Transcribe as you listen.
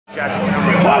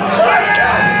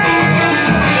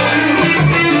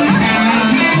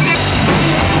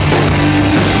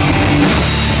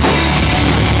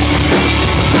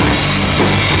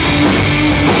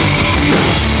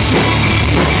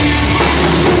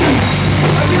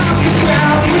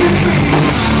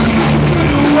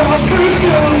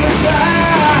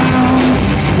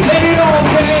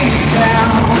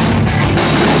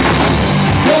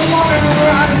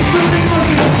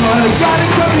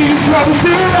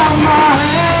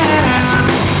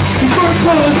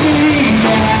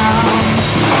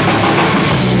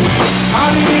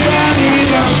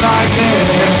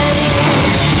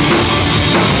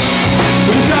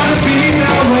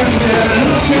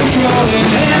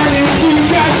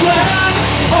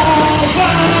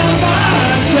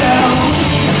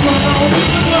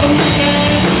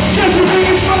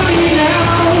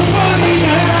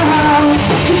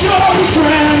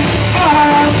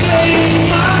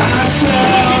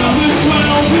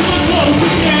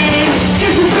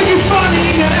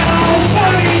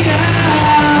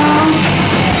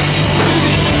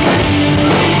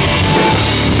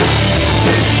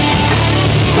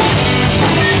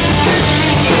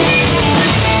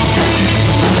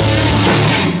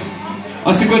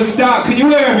That's a good start. Can you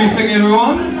hear everything,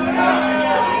 everyone?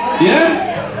 Yeah?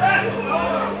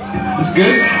 That's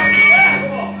good.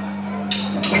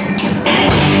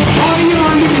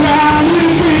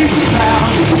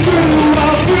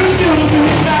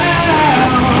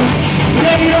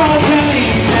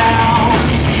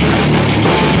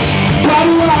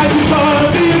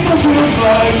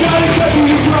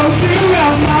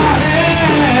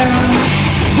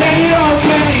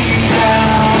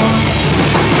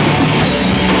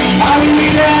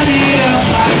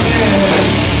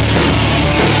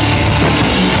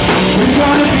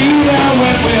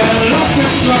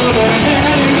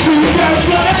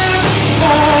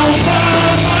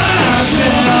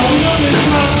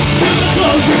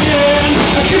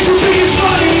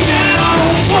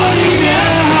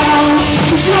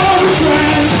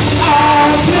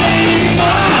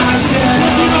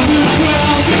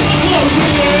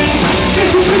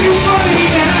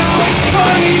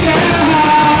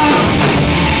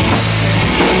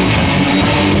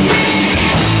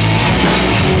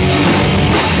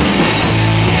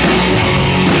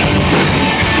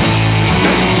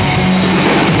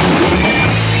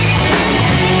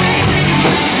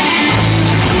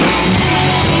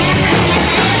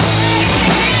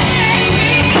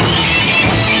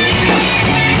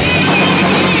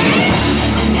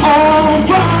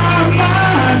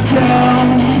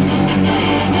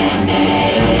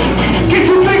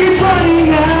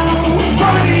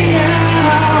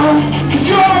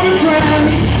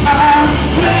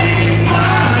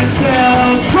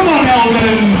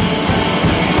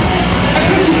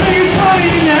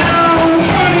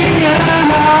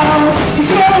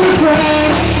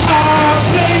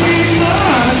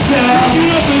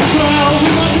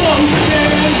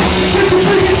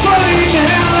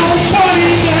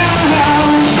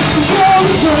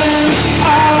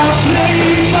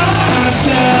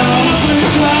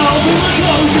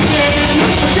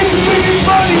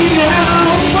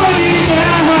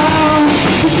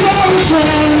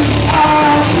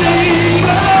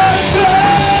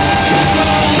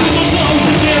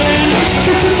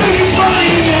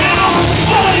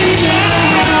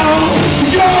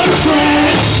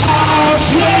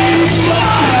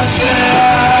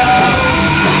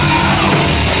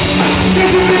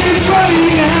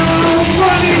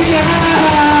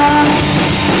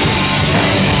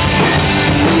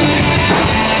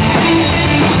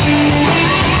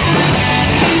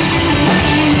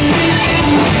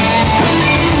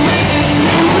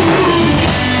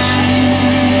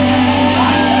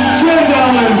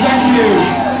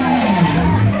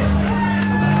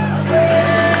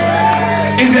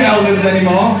 Is it Eldon's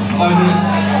anymore?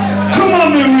 Come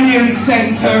on, Meridian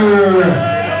Centre!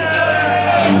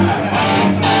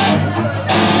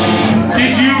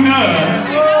 Did you know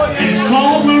it's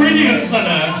called Meridian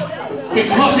Centre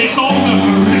because it's on the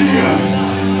meridian?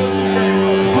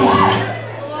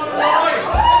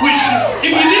 Which,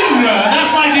 if you didn't know,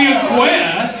 that's like the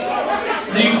equator.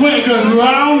 The equator goes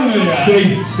round and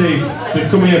Steve, they've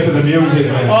come here for the music,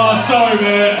 mate. Oh, sorry,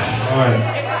 mate. Alright.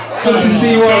 It's good to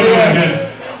see you all here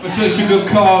for such a good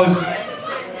cause.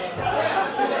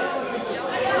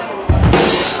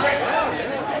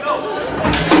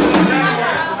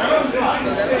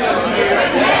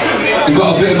 We've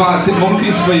got a bit of Arctic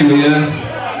Monkeys for you here.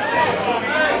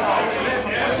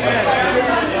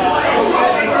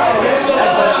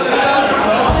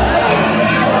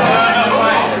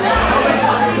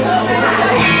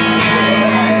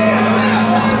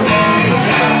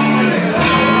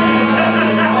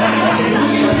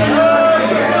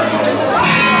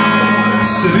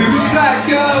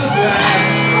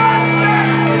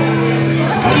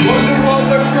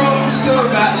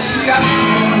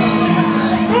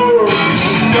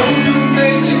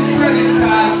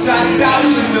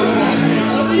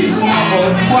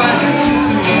 are quite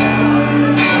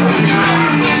legitimate.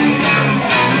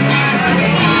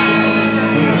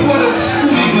 And what a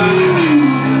scummy man.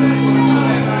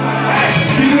 Just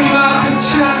give him half a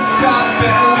chance, I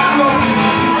better rob him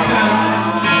if you can.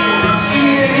 Can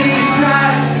see in his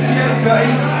eyes, yeah, that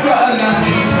he's got a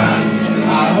nasty plan.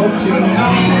 I hope you're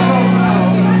not involved.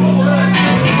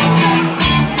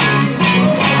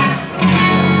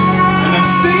 And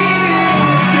I've seen it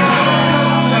with girls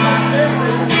of night.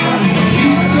 He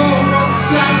told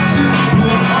Roxanne to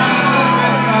put on a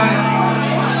red light.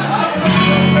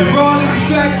 They're all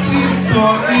infected,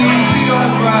 but he'll be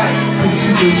alright, 'cause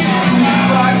he's a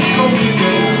scumbag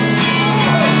domino.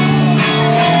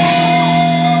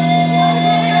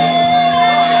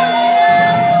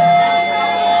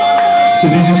 So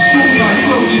he's a scumbag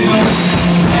domino.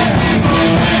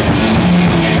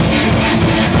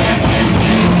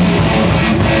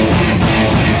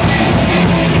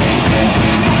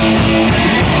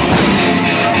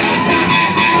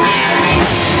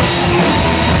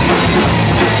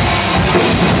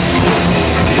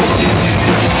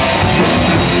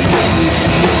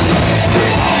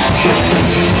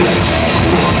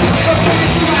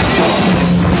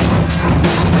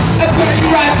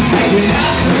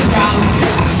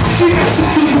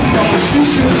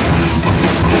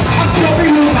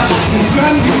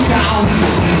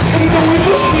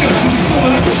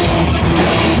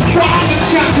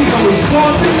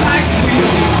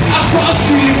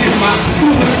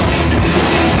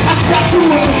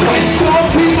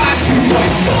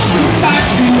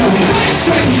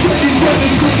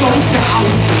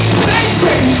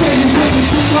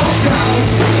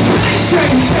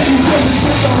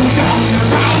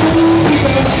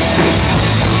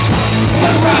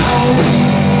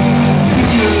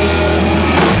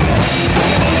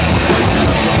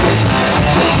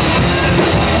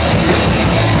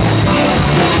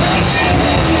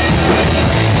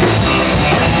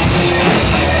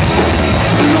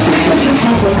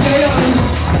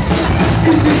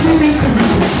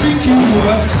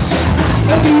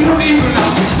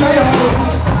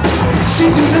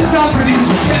 She's in the stuff ready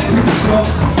to get picked up.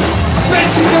 Bet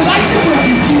she delights it when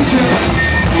she sees it.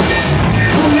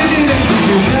 Pulling in and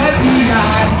giving her the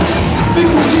eye,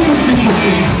 because she must be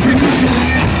pushing freezing.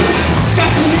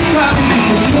 Scattering crowding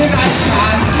into the night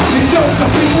time. They don't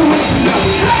stop people want to know.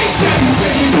 They tell you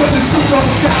when the sun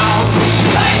goes down.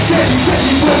 They tell you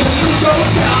when the sun goes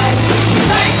down.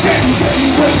 They tell you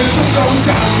when the sun goes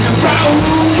down. Around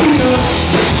here.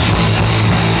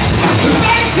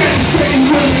 They said train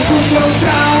when the sun goes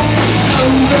down.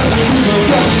 Over the river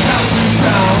going down to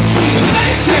town.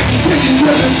 They said train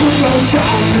when the sun goes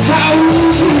down. Around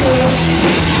here.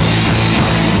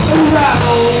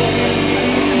 Around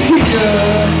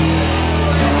here.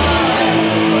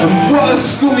 And what a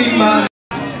scummy man.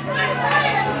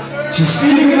 Just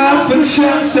give him half a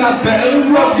chance, I better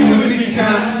rob him if he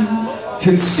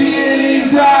can see in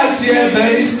his eyes, yeah,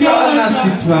 that he's got a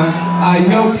nasty plan. I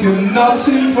hope you're not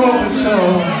involved at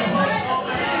all.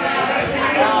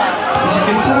 Is your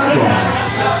guitar gone?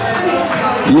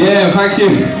 Yeah, thank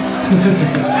you.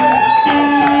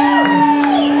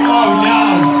 Oh no!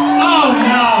 Oh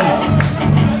no!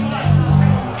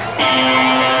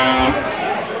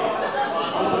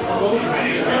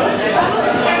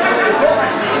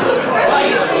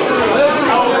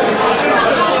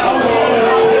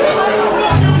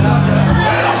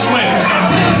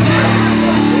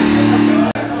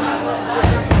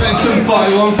 Some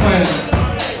 41 friends.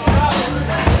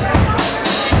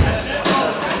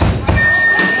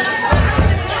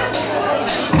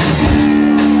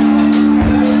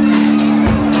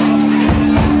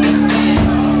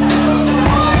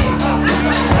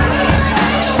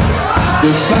 The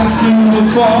sun's to the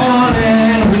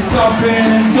morning, we're stopping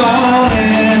and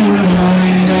stalling, we're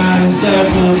running down in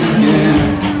circles again.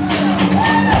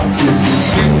 Just a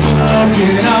skip for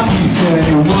looking up, he said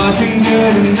it wasn't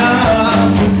good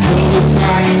enough, but still we're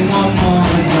trying one more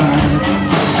time.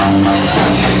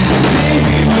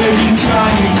 Maybe we're just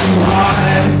trying too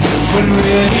hard, when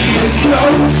really it's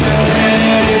closer than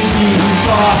it is too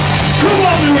far. Come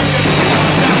on,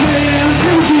 I'm in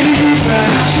too deep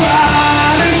and I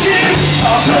try to get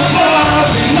up above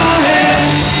in my head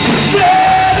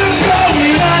instead of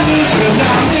going under, 'cause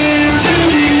I'm in too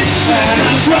deep and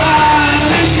I'm trying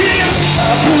to get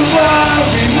up above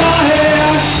in my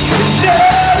head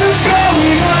instead of going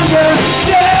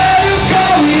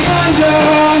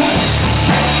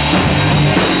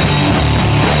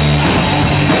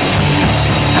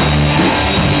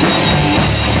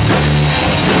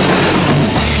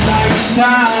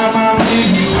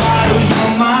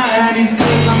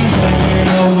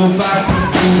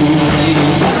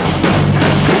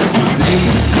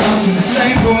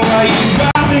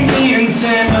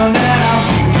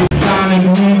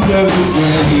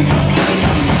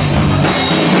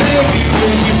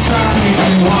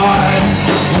one.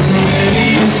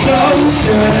 Meridian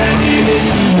Centre and it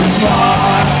isn't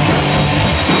far.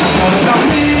 Cause I'm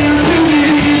in too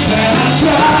deep and I'm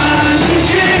trying to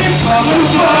keep up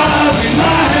above in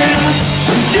my hand.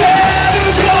 I'm scared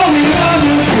of going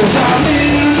under cause I'm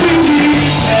in too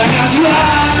deep and I'm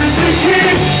trying to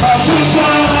keep up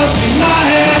above in my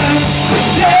hand. I'm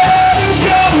scared of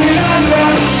going under,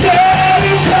 scared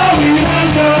of going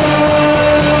under.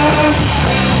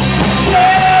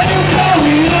 Scared of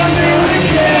going under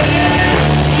again.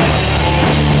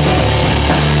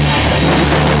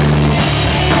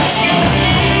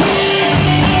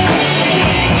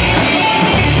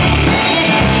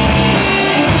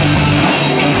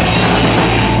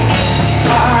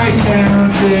 I can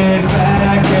sit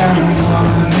back and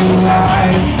wonder why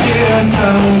this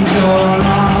took so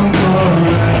long for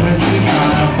us to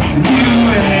come. You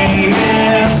hate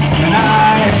it and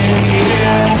I hate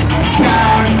it.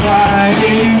 Can't fight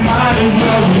it, might as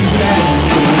well regret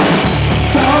it.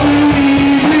 So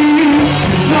easy,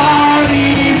 it's not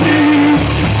easy.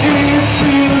 It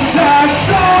feels like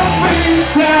something's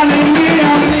telling me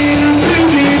I'm in too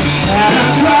deep and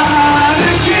I'm trying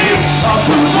to keep up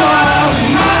above in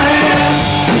my head.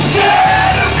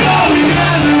 Instead of going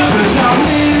under, cause I'm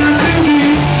in too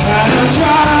deep and I'm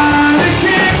trying to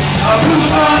keep up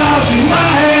above in my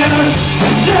head.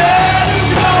 Instead of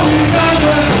going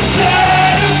under,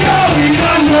 instead of going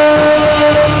under,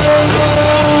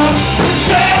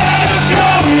 instead of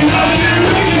going under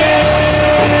again.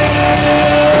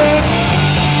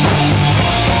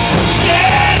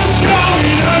 Instead of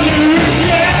going under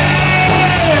again.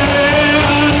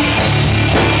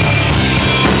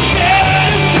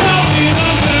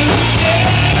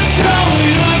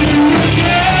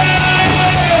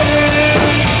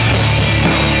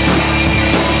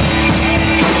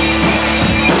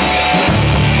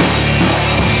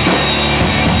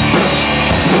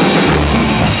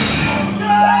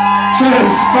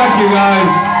 Cheers, thank you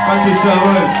guys, thank you so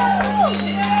much.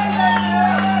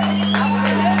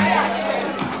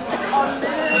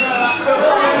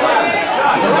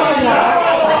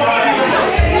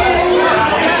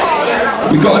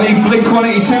 We got any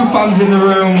Blink-182 fans in the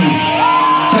room?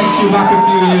 Takes you back a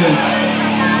few years.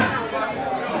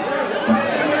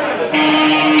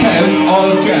 Kev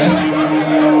or Jeff,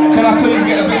 can I please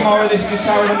get a bit more of this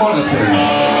guitar in the monitor,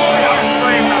 please?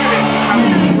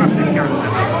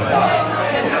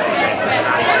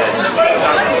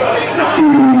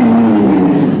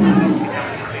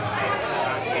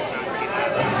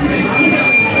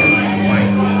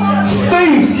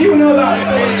 Steve, do you know that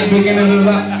at the beginning of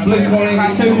that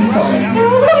Blink-182 song?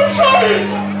 Let me try it!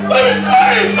 Let me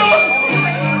try it, son!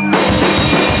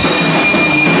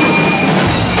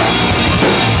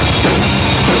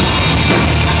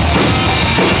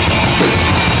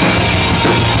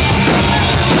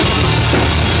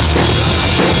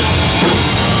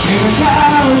 In the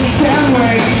clouds, you can't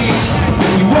wait.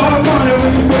 When you walk on it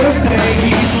when you first day,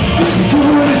 it's as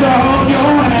good as I hold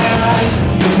your hand.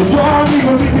 It's a wrong, you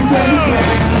gon' make me say you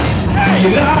can. You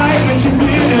lie, but you're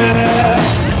bitter.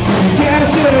 Cause you can't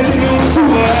say that you know too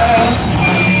well.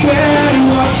 You're scared of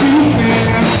what you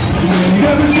can. When you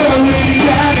never show any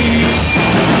daddy.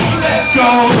 Let's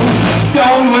go,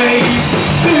 don't wait.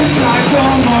 This night's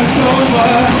almost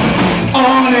over.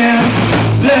 Honest,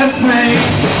 let's make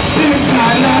this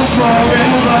night last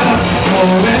forever.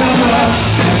 Forever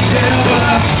and ever.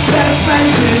 Let's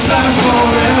make this last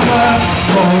forever.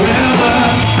 Forever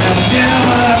and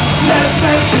ever. Let's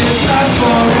make this last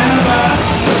forever.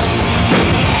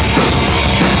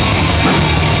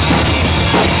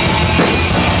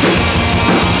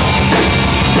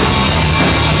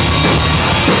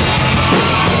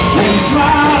 When you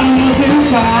smile and look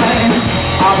inside,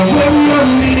 I'm a worry on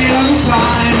the other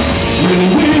side. Really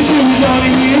wish it was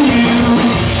only me and you.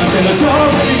 Until I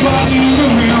told everybody in the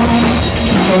room.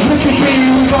 So look at me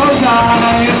with those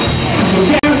eyes. So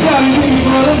can't stop me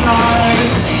for the night.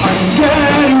 I'm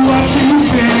scared of what you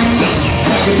think.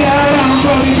 But that I'm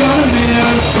probably gonna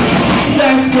miss.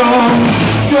 Let's go,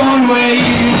 don't wait.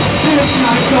 This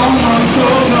night's almost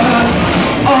over.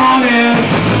 Honest,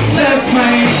 let's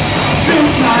make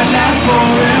this night last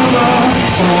forever.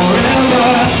 Forever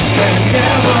and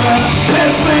ever.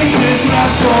 Let's make this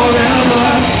last forever.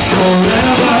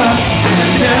 Forever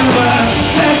and ever.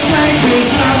 Let's make this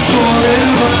last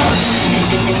forever.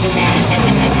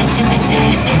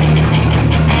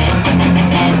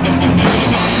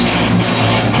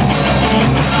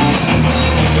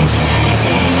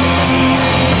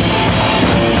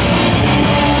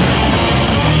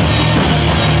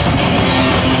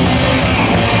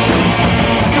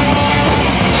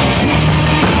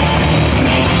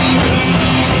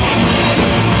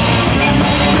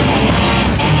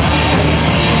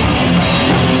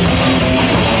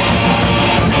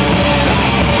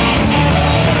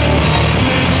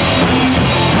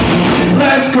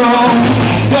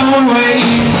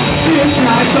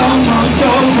 it's almost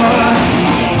over.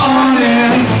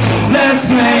 Honest, let's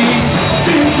make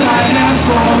this life last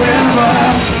forever,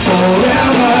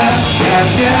 forever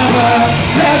and ever.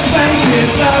 Let's make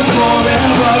this last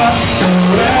forever,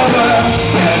 forever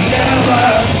and ever.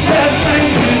 Let's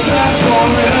make this last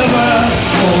forever,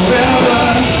 forever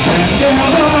and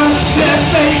ever.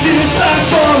 Let's make this last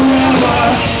forever,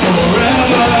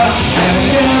 forever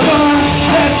and ever.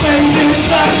 Let's make this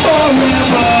last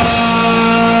forever.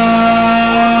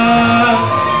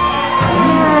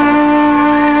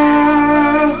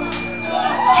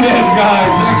 Cheers,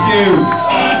 guys. Thank you.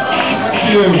 Thank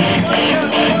you.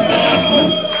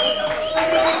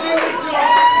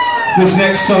 This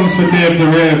next song's for Dave the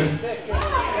Rave.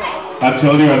 I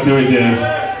told you I'd do it, Dave.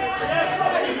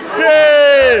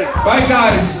 Right,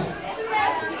 guys.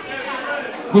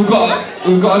 We've got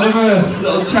another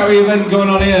little charity event going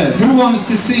on here. Who wants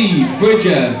to see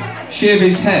Bridger shave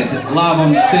his head live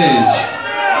on stage?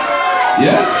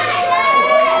 Yeah?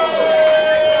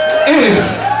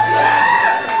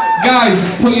 Guys,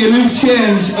 put your loose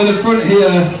change at the front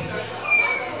here.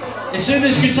 It's in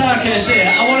this guitar case here.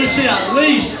 I want to see at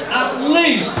least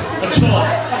a ton.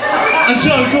 A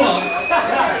ton, go on.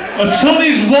 A ton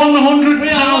is 100 pounds. We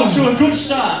are off to a good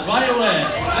start right away.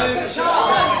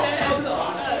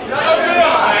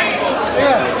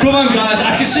 Come on, guys,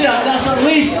 I can see that's at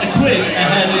least a quid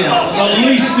ahead here. At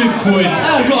least a quid.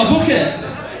 I've got a bucket.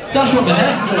 That's what the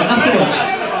heck going afterwards.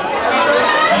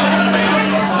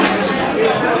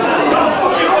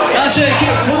 That's it,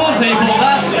 come on people,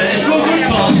 that's it. It's for a good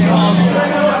cause, come on.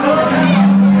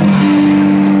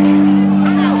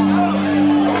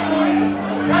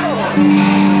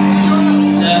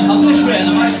 At this rate,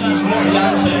 I might stand to what the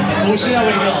answer. We'll see how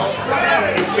we go.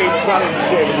 He's been planning to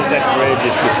save his head for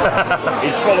ages because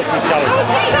he's full of brutality.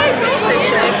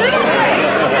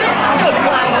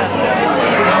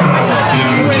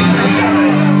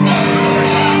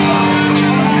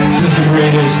 This is the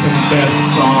greatest and best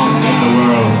song in the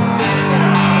world.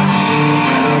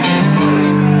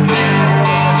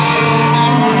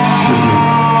 Tribute.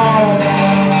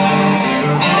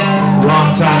 Long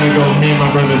time ago, me and my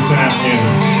brother Sam here.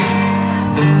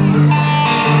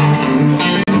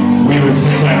 We was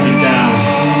hitchhiking down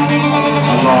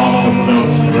along the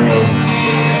Milton Road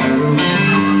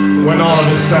when all of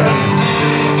a sudden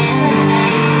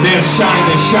there's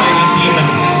shiny demon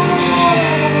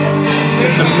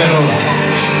in the middle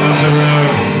of the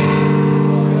road,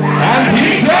 and he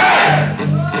said,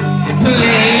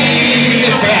 "Play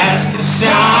the best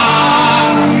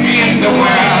song in the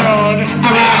world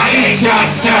about each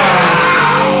yourself."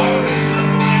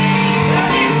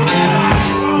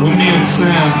 Well, me and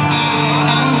Sam,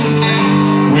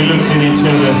 we looked at each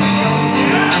other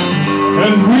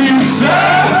and we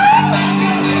said,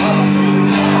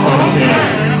 okay.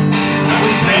 And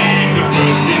we played the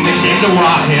first in the game to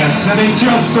our heads, and it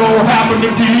just so happened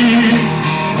to be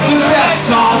the best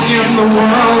song in the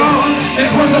world.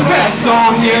 It was the best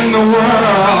song in the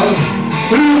world.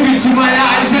 Look into my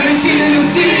eyes and I see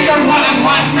that 1 and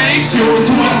 1 made 2,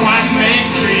 2 and 1 made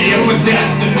 3. It was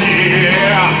destiny.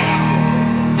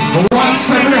 Once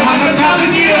every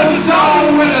 100,000 years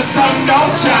old, when the sun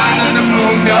don't shine and the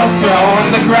moon don't grow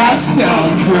and the grass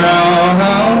don't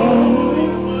grow.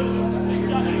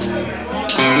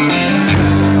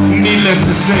 Needless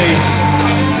to say,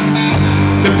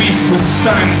 the beast was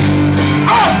stunned.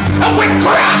 Oh, and we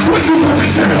cracked with the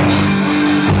material.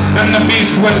 And the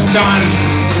beast was done.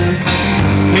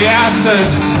 He asked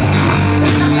us,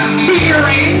 "Be your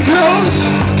angels?"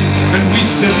 And we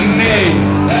said, "Nay.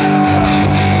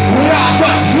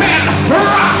 Robert's men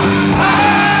rock!"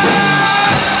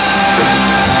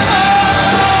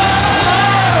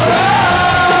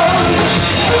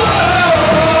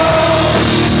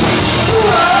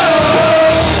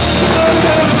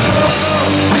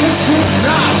 This is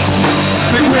not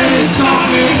the greatest song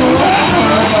in the world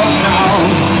now.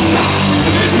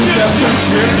 This is just a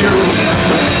tribute.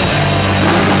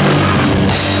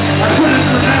 I couldn't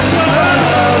remember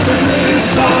the greatest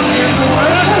song in the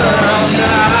world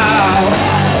now.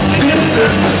 It's a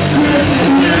tribute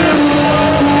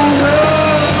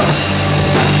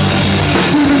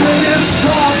to the greatest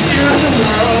song in the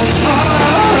world.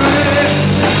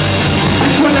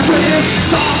 It's one of the greatest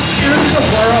songs in the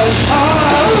world.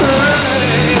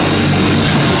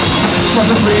 It's one of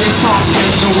the greatest songs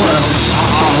in the world.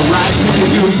 Alright,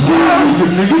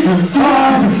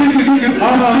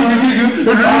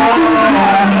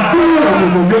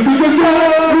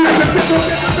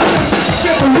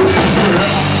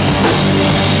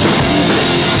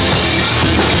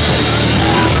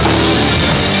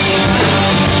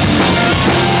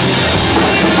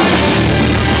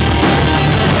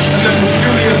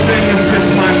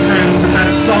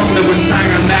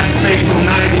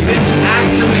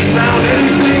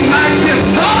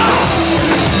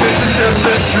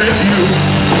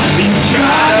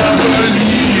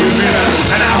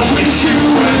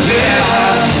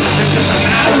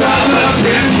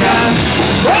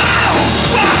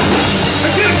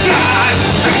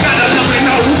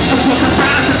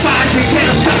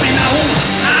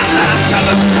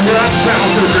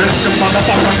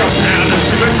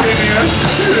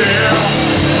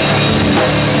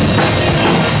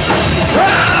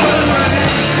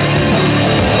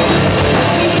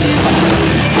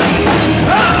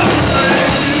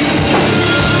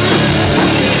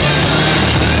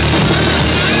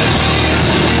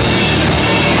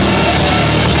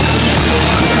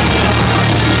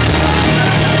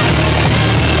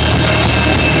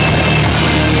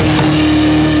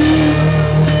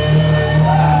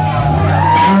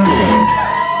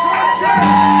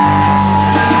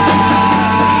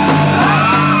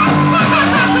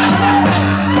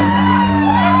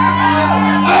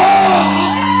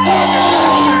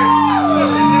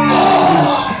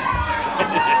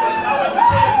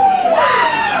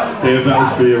 Dave, that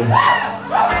was for you. If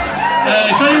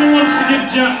anyone wants to give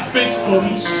Jack fist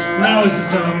bumps, now is the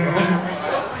time.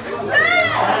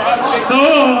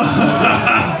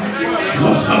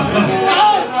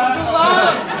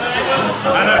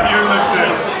 I know you look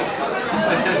too.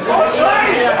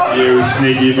 You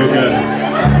sneaky bugger.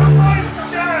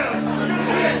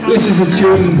 This is a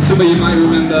tune some of you might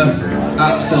remember.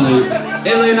 Absolute.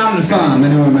 Alien and the Farm,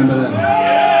 anyone remember them?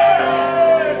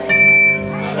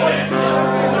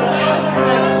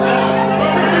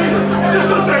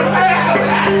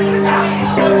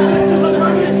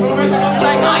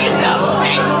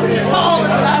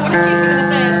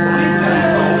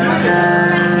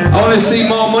 I want to see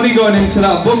more money going into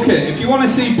that bucket. If you want to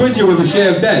see Bridger with a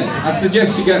shaved head, I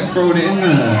suggest you get throwing it in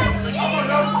there.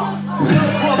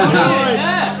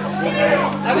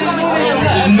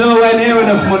 There's nowhere near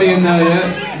enough money in there yet.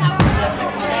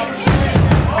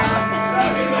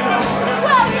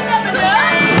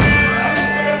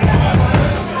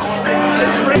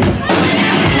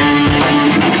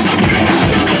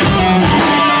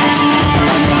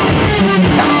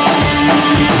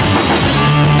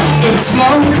 It's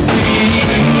lonely,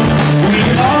 we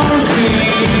all see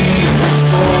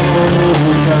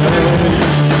focus.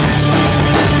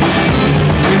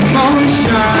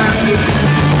 Emotion,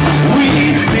 we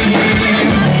see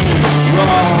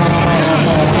wrong.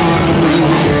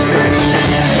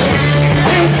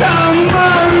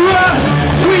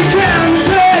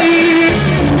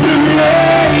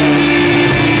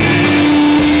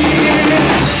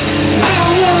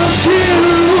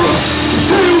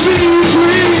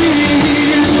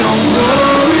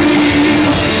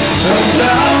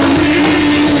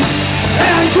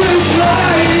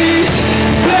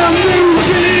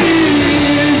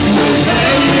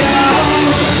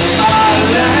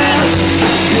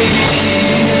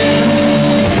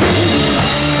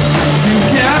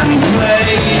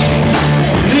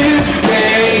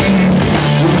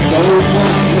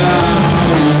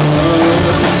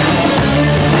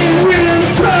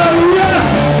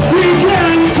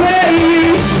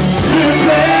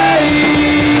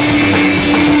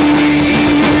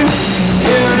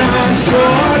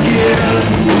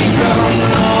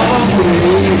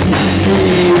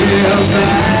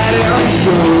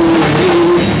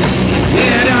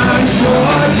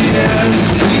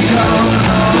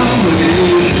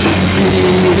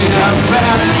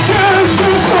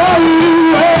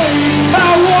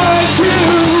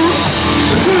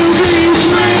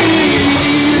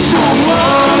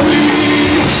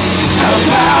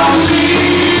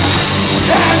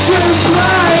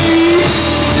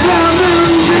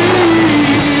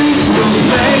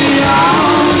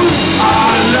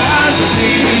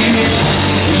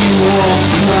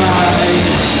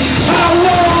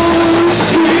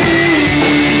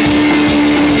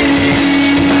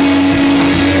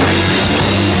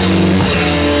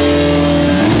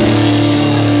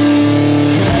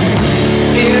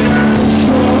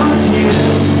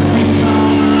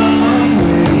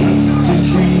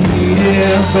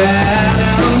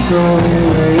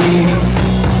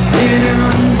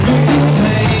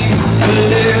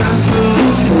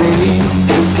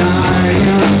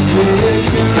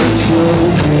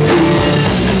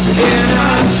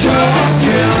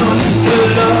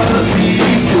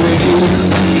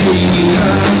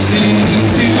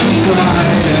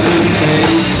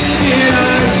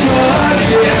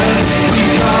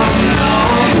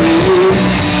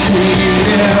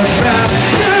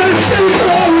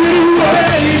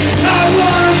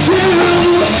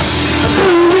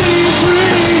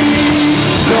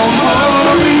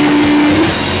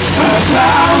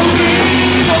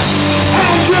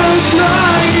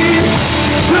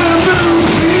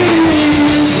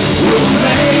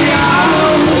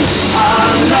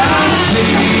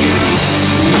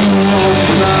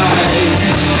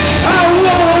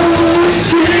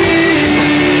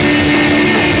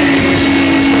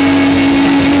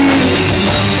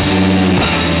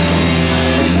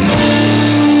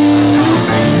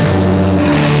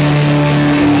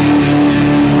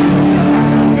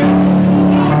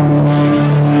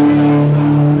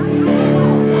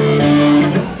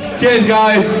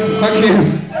 guys. Thank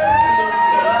you.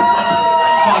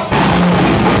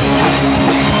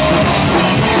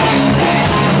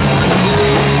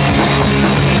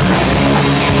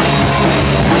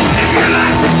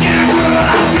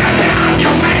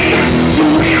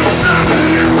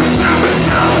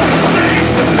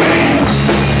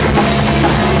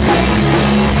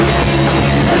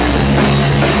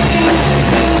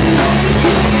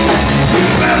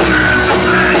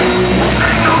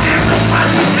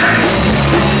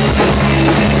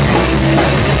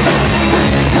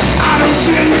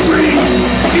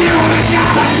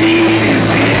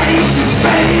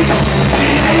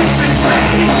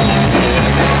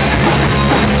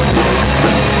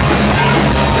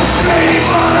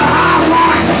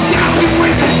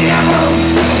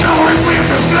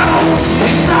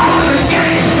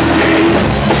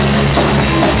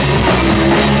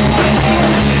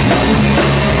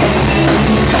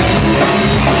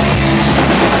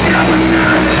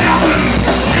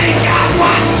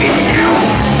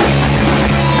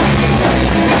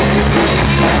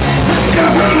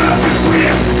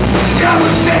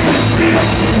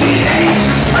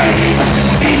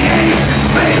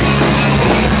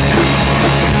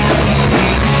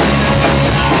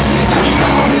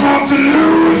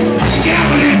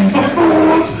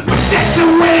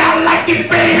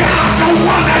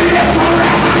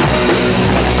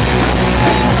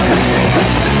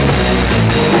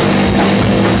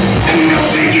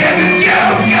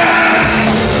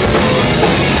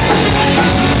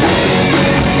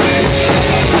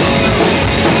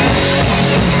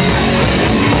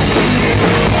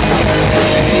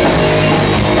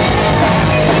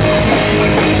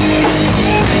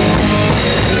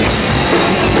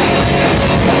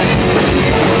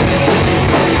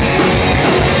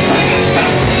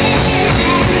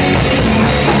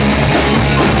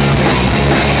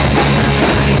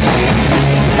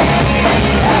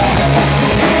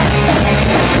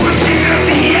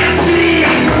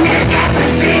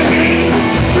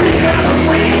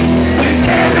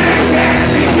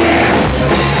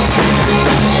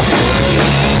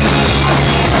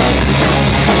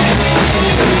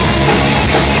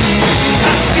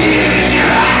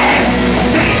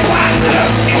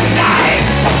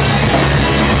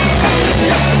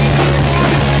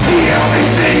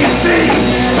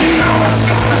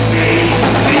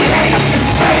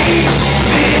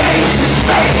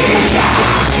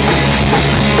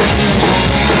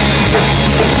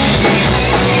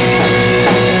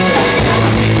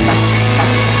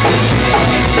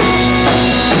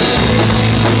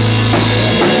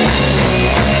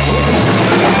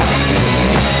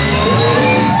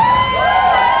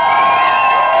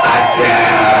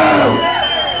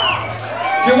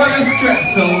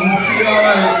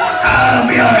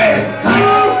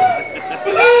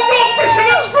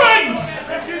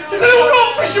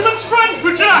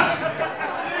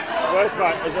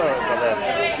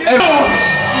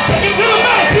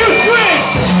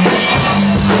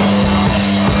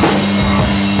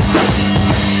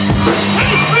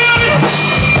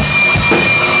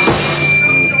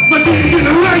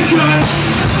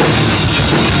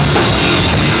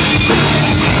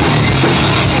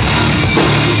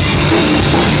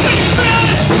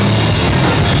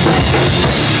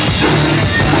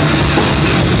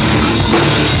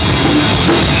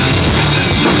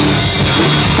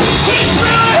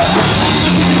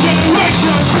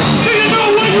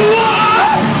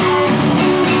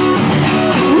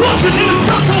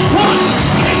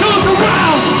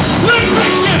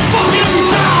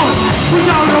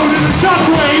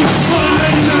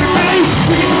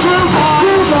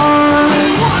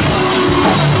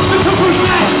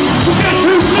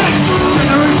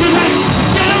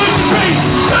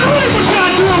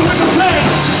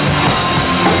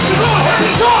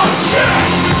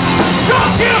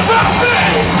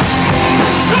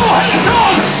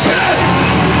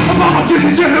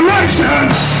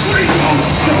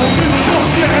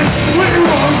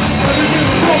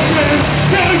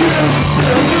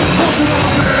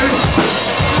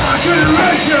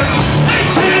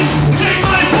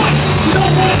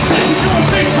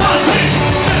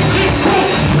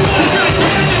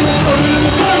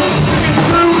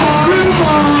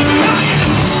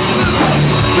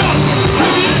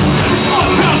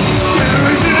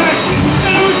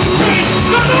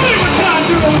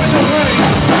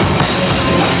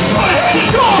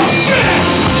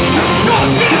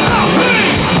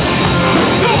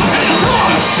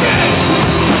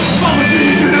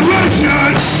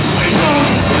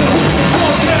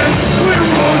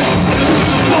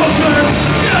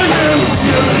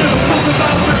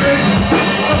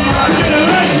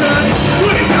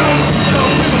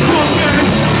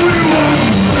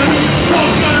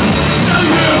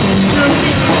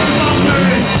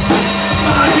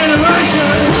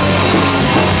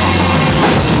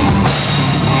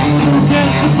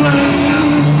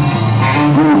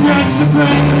 the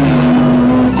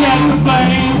blame, get the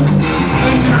blame,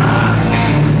 and I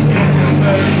get the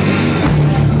blame.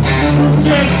 Who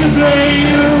gets the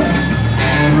blame?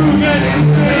 Who gets the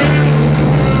blame?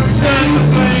 Get the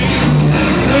blame,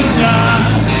 and I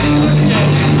get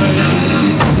the blame.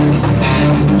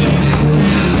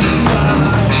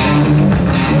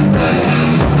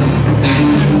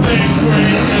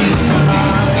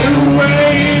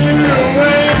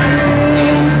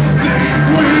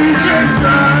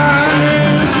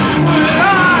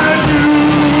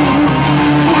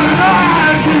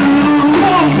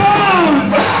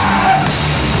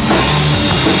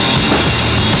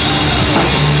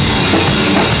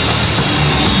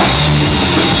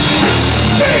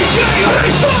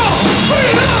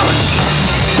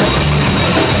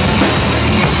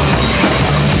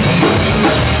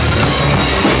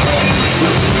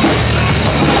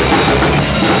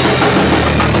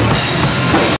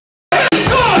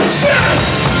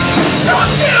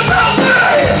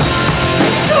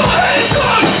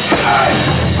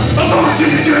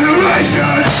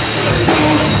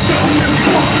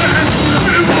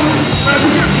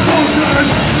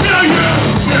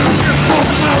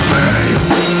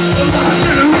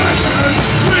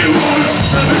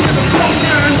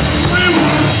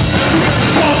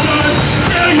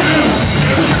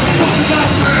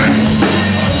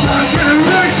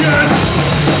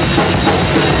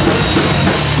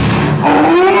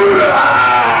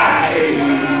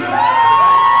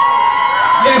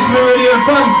 Yes, Meridian,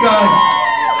 thanks guys.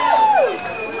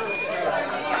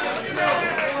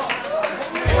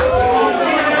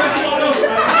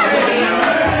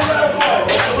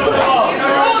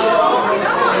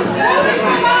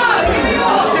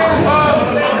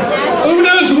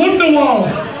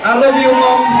 I love you,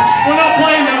 Mum. We're not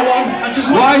playing that one.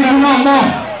 Why is there not more?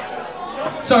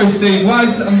 Sorry, Steve.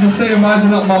 I'm just saying, why is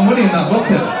there not more money in that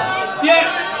bucket?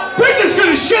 Yeah, Bridget's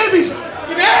gonna shave his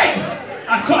head.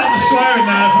 I cut out the swearing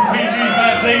there from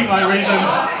PG-13 by reasons.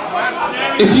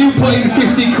 If you put in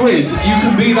 50 quid, you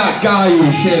can be that guy who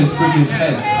shaves Bridget's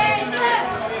head.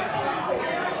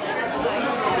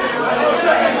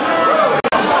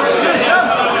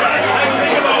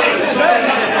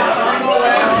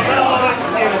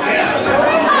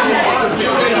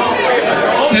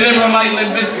 Did everyone like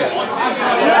Limp Bizkit?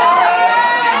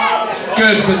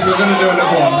 Good, because we're going to do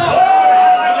another one.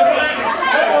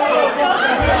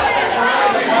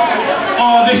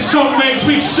 Oh, this song makes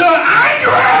me so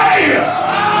angry!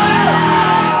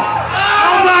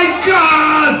 Oh my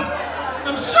god!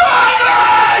 I'm so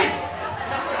angry!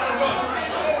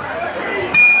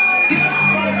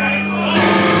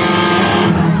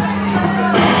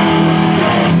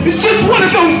 It's just one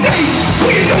of those days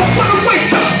where you don't want to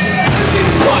wake up.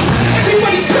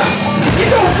 Everybody sucks. You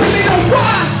don't really know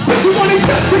why, but you want to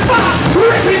justify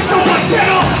ripping someone's head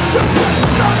off.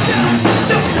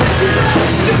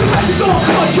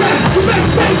 You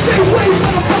best stay away,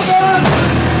 motherfucker.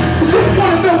 It's just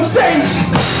one of those days.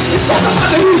 It's all about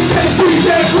the who said she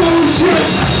said bullshit.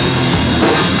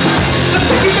 I'm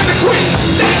thinking gonna quit.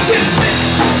 That shit's sick.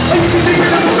 Or you can think of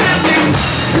the bad things.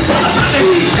 It's all about the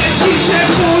he said she said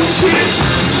bullshit.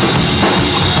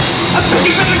 I'm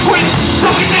thinking gonna quit.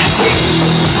 Talking that shit.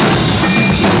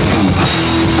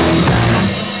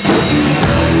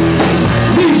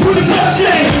 He's with the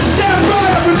birthday. Damn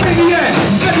right, I'm a maniac.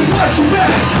 Let me watch you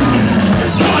back.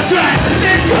 Contract,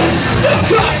 then good.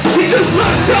 Stuck up. He just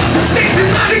locked up. Things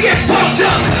are not to get fucked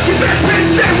up. You best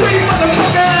stay away,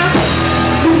 motherfucker.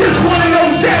 It's just one of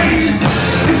those days.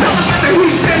 It's all about the he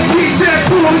said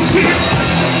bullshit.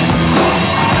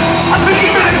 I'm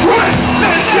thinking gonna quit.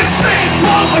 That shit's sick.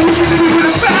 Or you can do it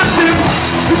about him.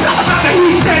 It's all about the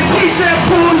he said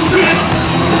bullshit.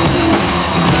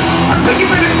 I'm thinking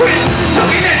gonna quit.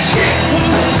 Talking that shit.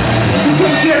 You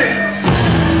don't get it.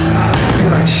 I feel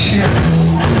like shit.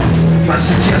 My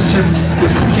suggestion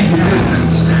is to keep your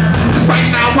distance. Cause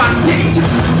right now I'm danger.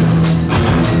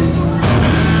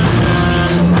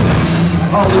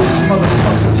 All those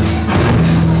motherfuckers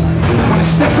wanna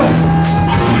step up.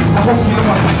 I hope you know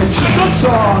I'm like a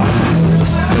chainsaw.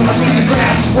 I see the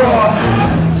grass raw.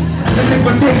 And if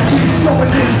a day keeps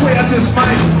going this way, I just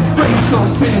might break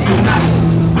something tonight.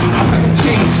 I'm like a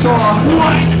chainsaw.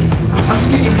 What? I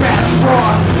see the grass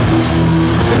raw.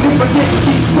 And if a day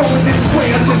keeps going this way,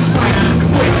 I just might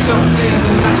break something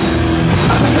tonight.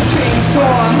 I'm like a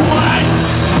chainsaw. What?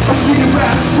 I see the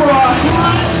grass raw.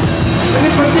 What? And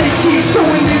if a day keeps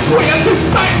going this way, I just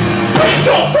might break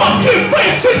your fucking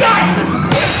face tonight.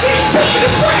 Give me something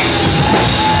to break.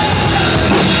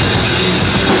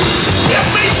 Give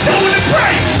me something to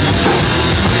break.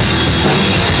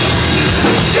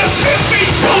 Just give me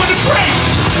something to break.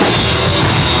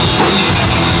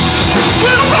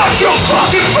 your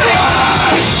fucking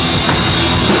face!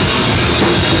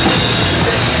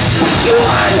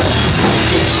 What?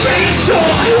 Chainsaw!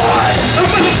 What? A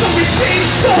motherfucking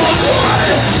chainsaw! What?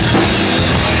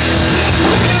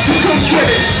 So come get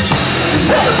it!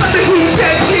 Tell them about the heat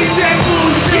that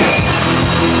bullshit!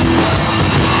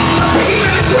 I'm bringing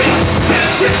in the green, that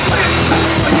shit slip!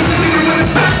 Are you living with a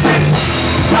fat thing?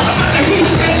 Tell them about the heat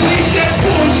that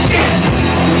bullshit!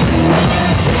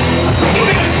 I'm bringing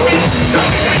in the green, tell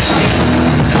me that shit!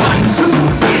 So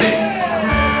come get it!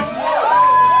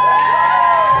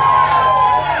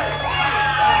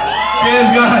 Cheers,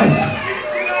 guys!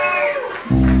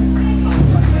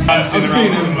 I've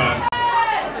seen him, man.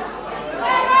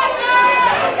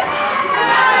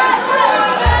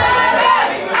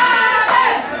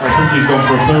 I think he's gone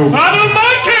for a poo. Out of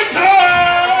my kitchen!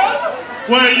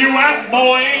 Where you at,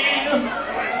 boy?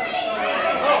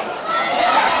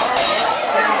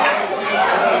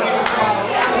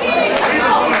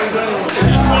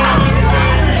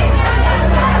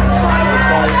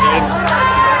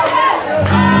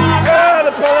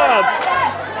 The Plebs!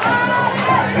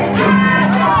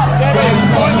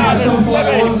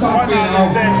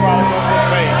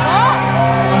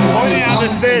 Pointing out the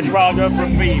stage while I go for a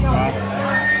beat, man.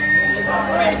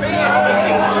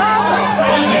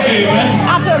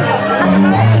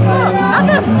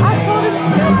 Adam, I told him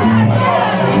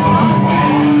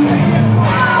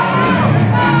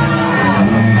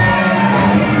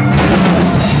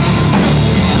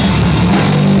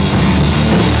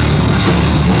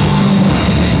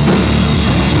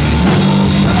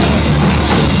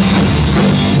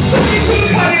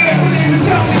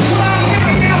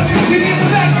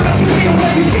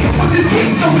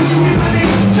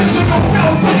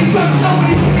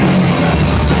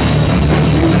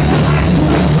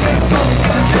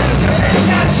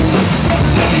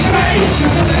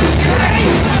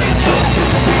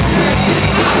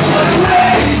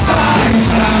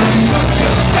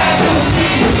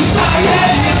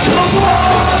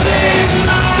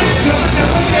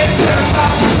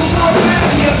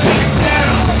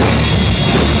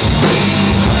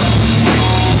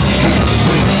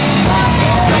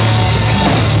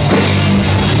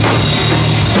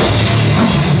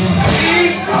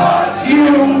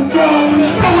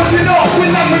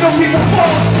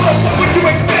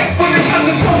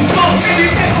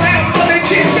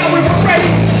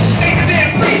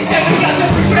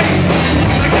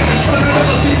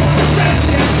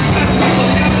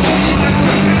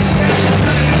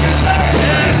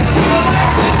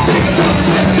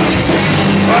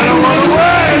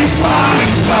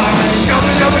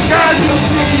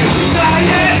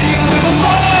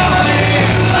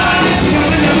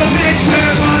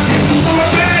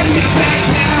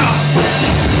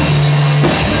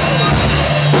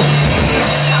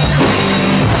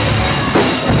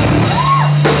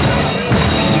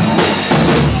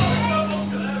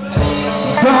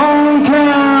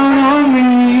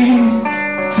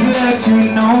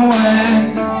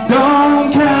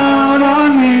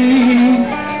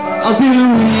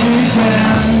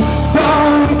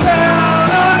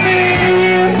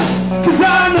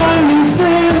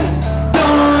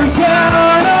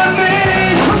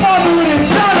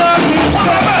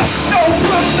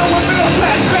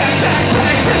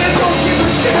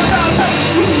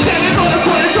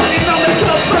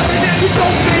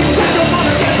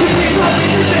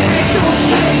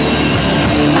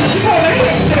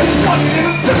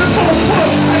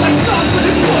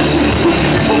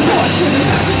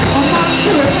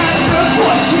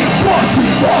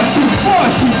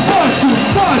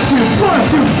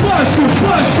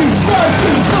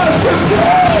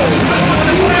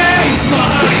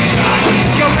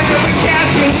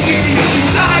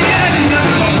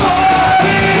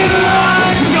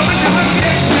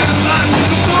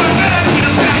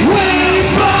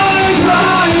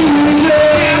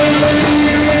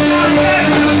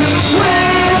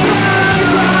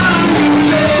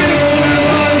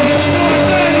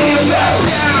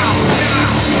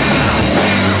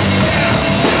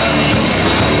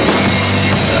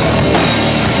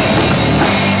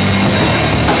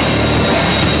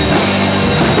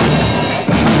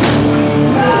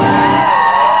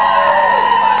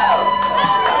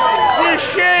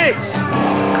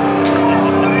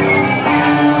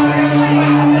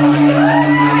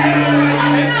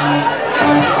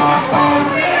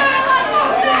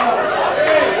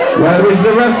Where is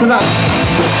the rest of that?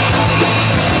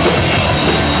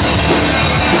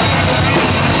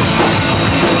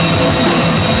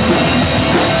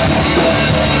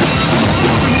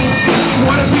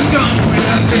 What have you done when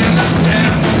I've been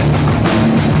upstairs?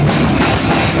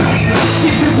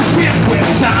 This is a bit where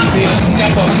time will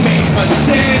never make a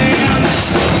sense.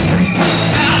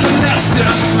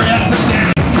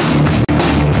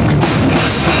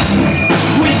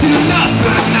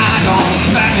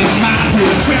 in my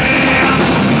defense.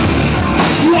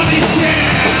 What is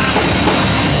that?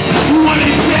 What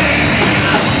is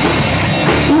that?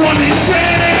 What is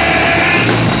that?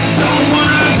 Don't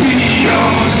wanna be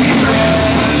your hero.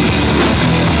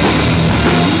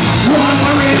 One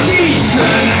more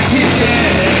reason I get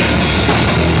dead.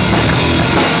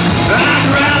 I'd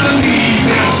rather leave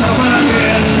than suffer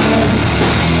death.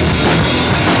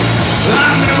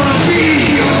 I'll never be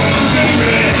your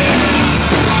hero.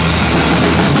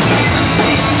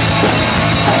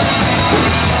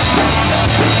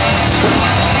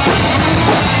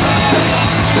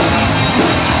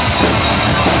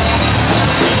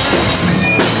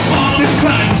 All this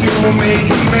time to make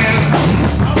a man.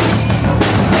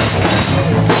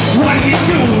 What are you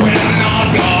doing when all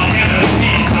your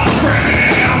enemies are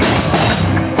friends?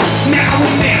 Now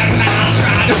and then I'll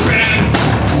try to bend.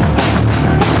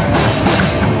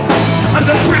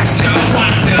 Under pressure,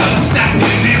 wind up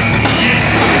snapping in the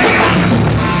air.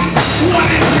 What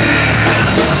is that?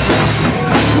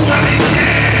 What is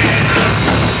that?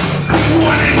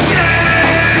 What is that?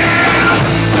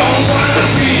 Don't wanna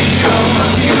be your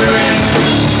hero.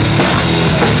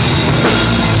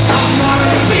 I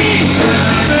wanna be the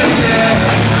dead.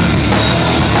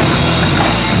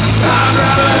 I'd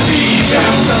rather be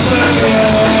them suffer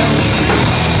dead.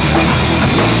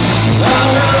 I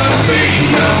wanna be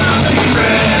your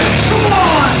hero. Come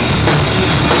on!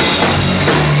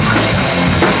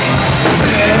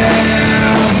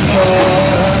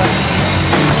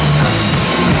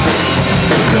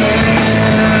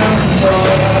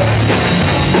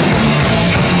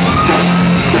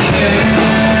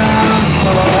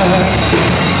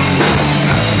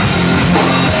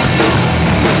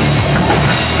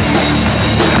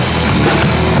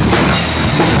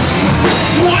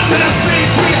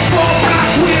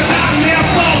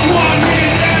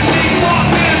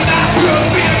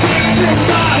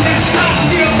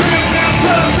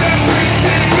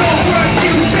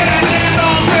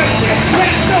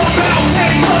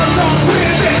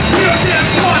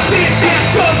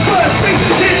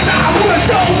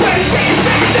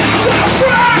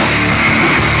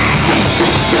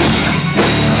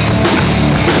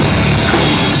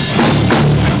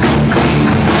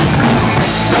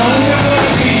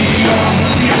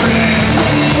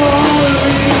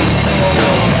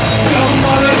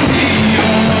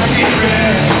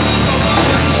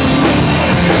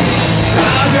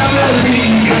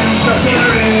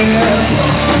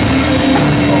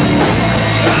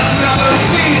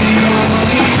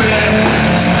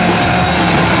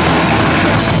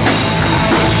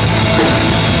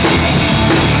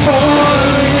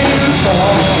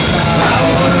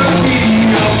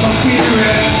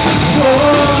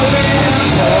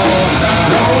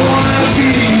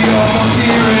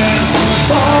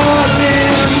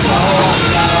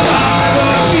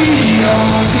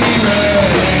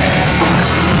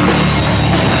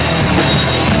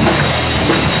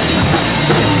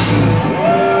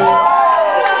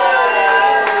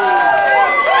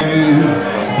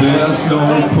 There's no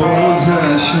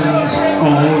possessions,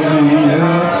 only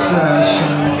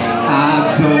obsession. I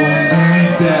don't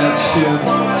need that shit.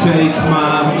 Take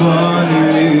my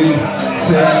money,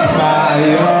 take my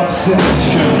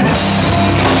obsession.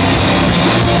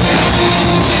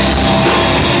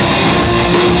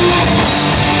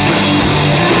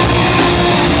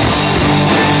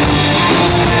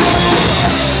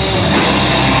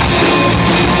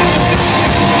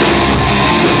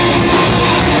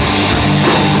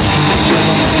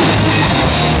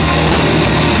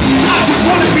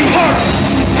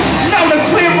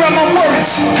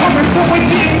 Coming from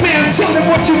within, man, tell them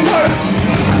what you heard.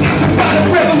 It's about a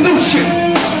revolution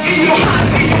in your heart,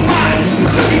 in your mind.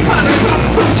 So you find a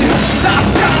conclusion,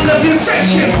 lifestyle of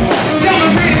infection.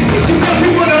 Young man's picking up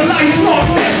you with a lifelong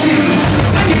lesson.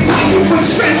 And you thought you were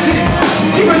stressing.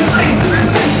 You were slave to the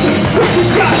system. What you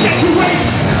got that you ain't,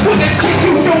 for that shit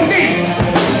you don't need.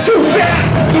 Too bad,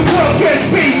 the world gets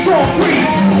based on greed.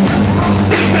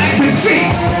 Step back and see.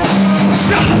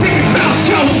 Stop thinking about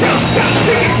yourself, stop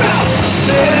thinking about.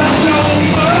 There's no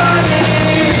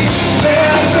money,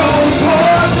 there's no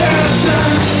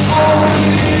possession,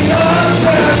 only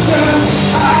obsession.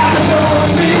 I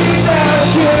don't need that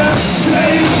shit.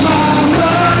 Take my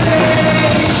money,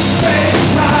 take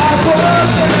my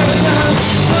possession,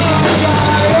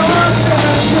 my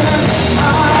obsession.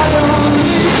 I don't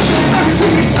need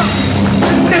everything is nothing.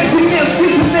 Emptiness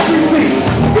isn't everything.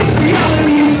 This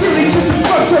reality is really just a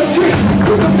fucked up dream.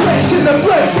 With the flesh and the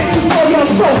blood, get to know your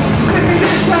soul. Living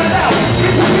inside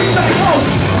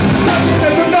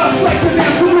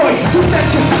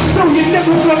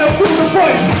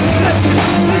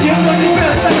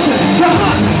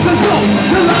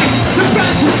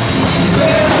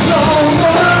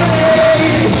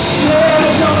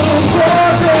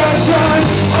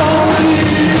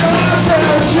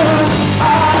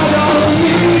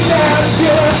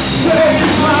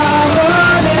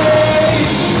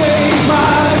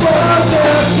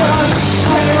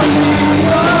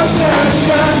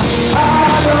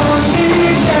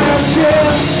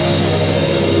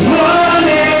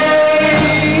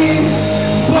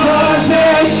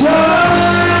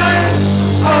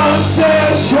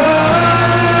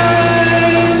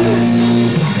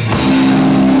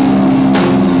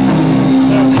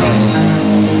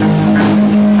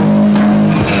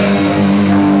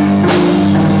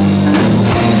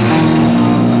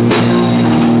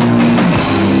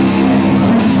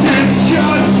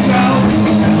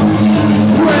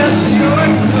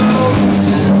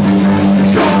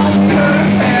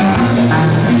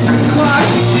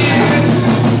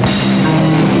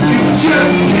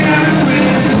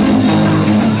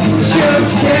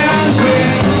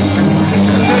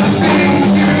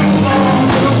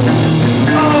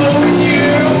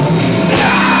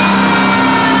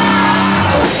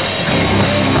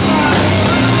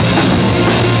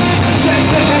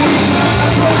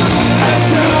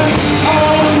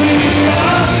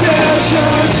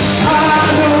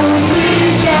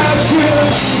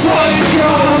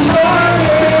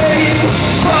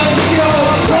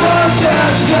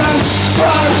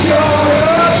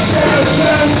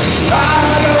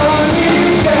don't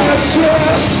need that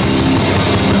shit.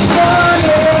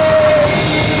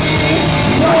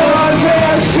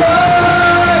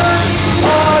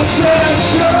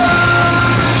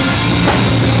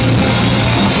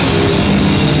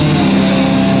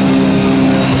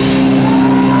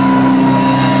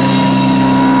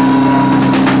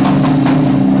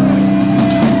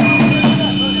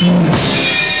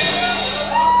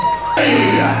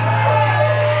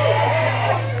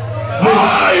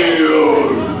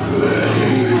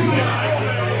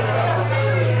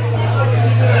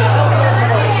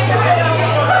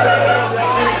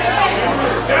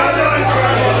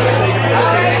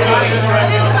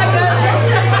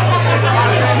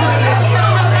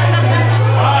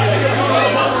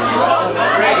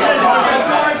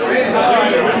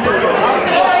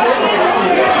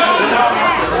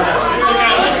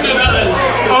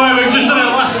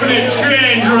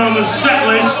 Set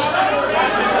list.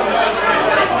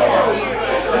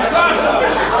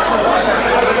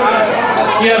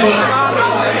 Yeah, but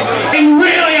I'm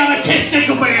really anarchistic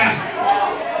up here.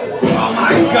 Oh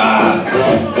my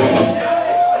God.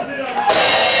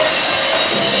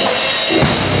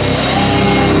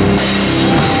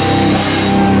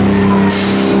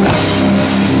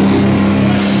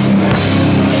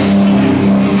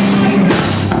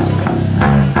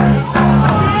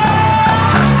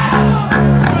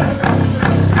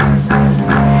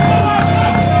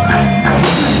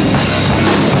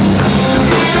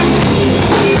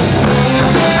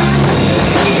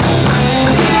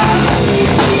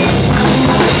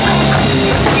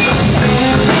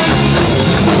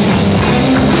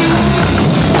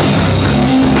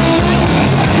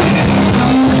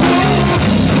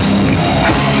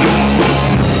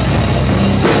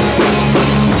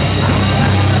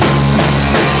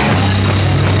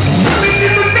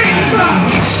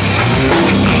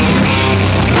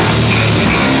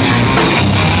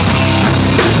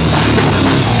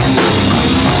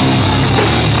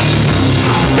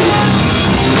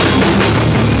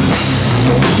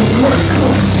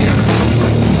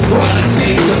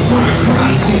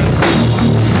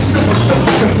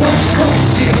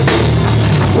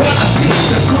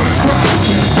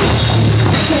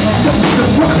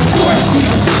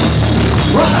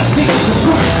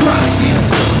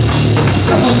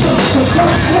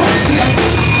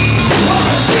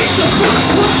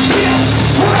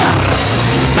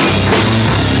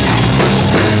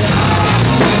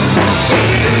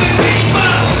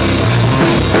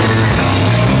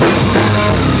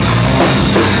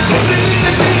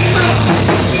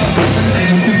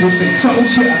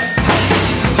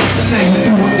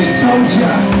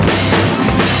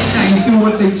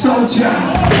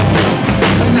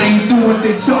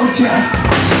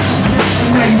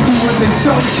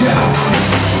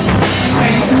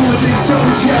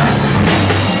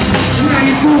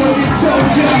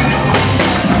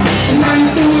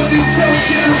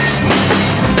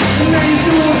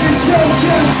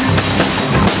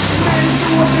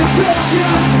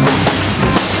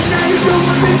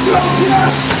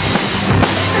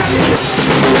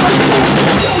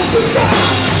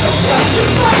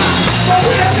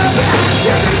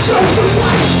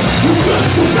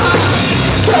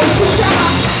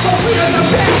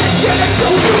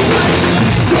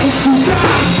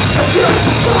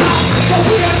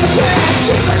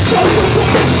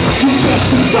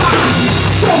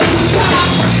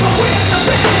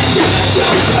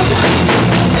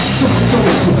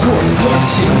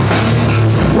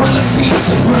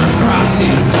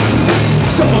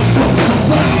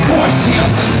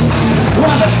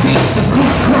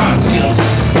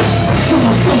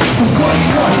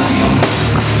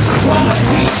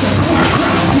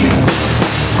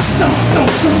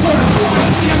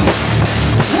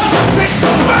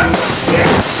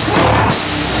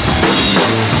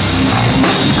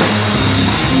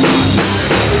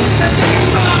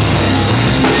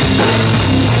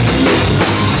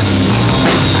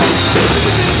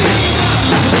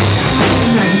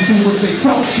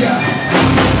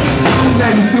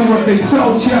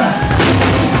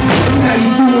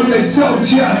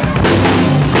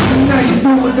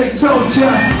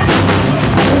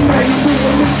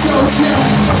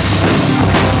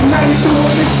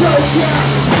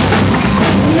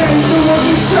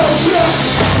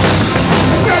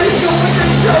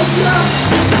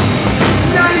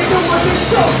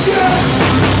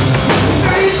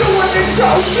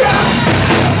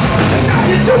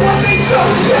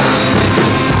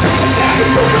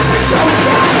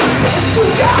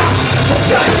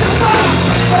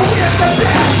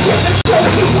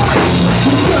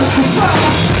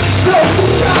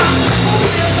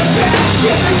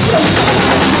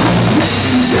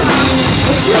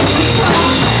 Just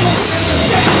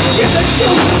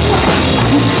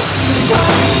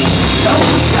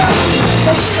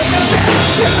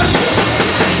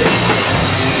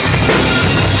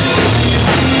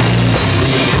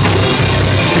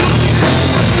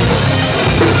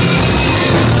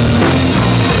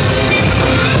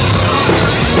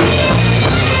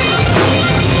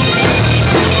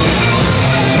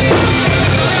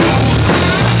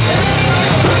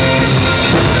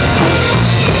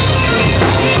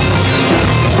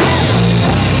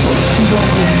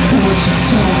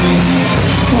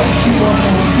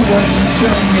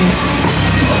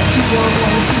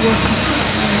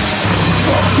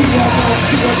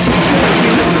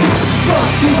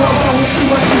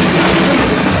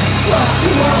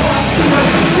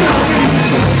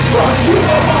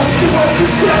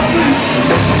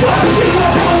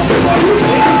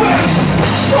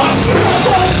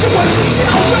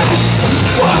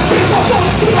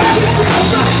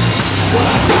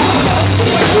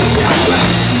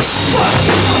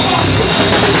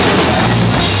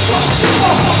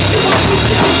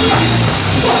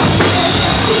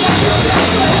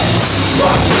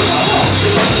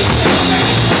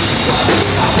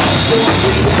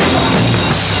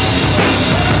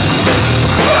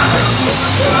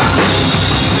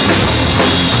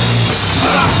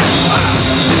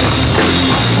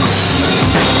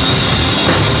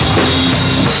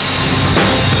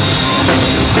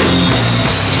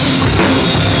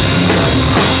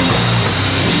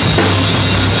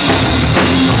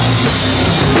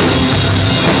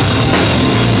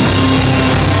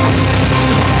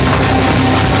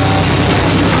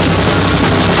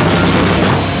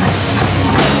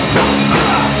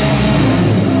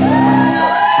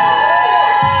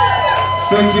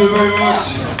Thank you very much.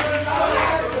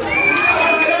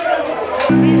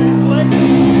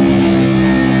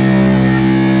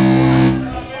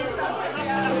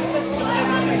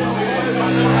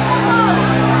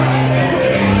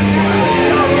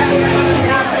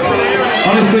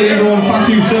 Honestly, everyone, thank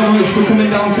you so much for coming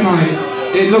down tonight.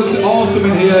 It looks awesome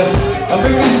in here. I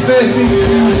think this space needs to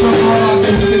do stuff more like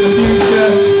this in the future.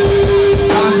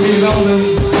 Has been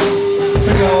relevant.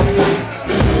 Pretty awesome.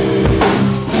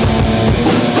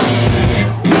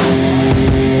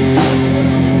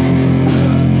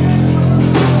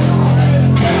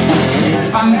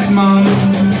 Thanks, man.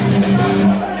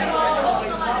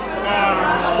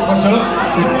 What's up?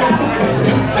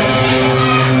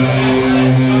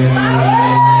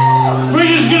 We're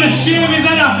just gonna shave his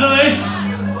head after this.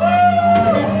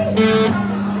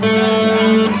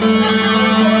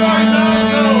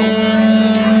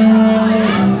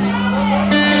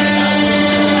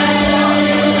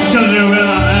 Just gonna do a bit of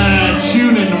that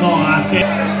tuning more like it.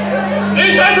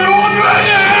 Is everyone ready?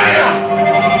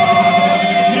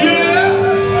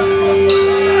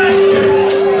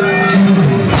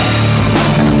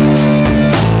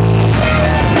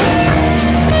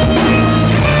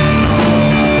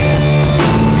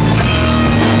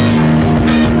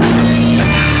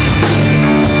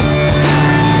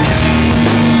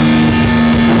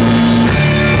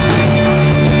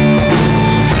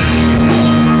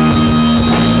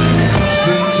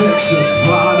 Takes a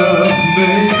part of me,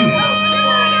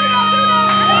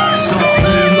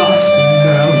 something lost and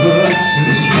never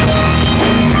seen.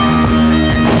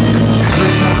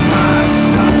 Every time I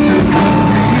start to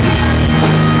believe,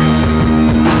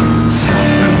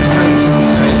 something's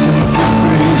taken from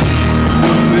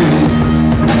me.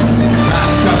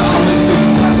 That's gotta always be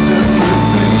present with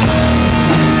me.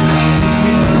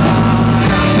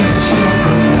 Can't get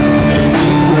stronger, make me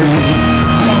free.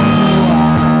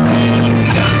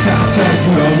 Take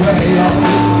away all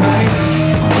this pain.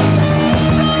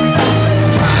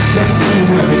 I can't see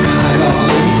every night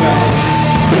all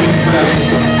in vain.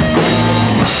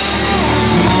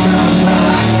 Sometimes I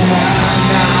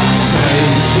cannot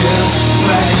take this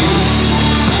place.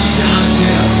 Sometimes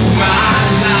it's my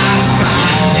life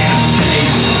I can't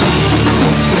take.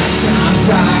 Sometimes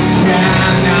I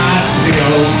cannot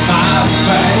feel my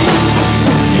fate.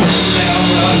 You'll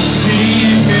never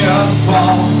see me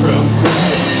fall from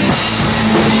grace.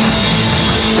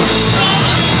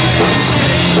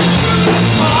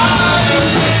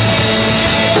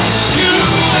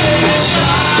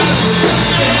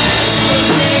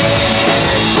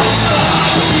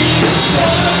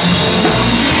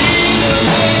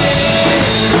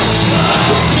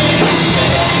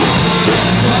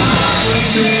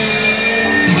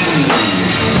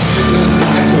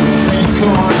 Like a freak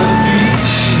on the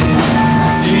beach,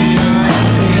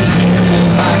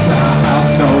 like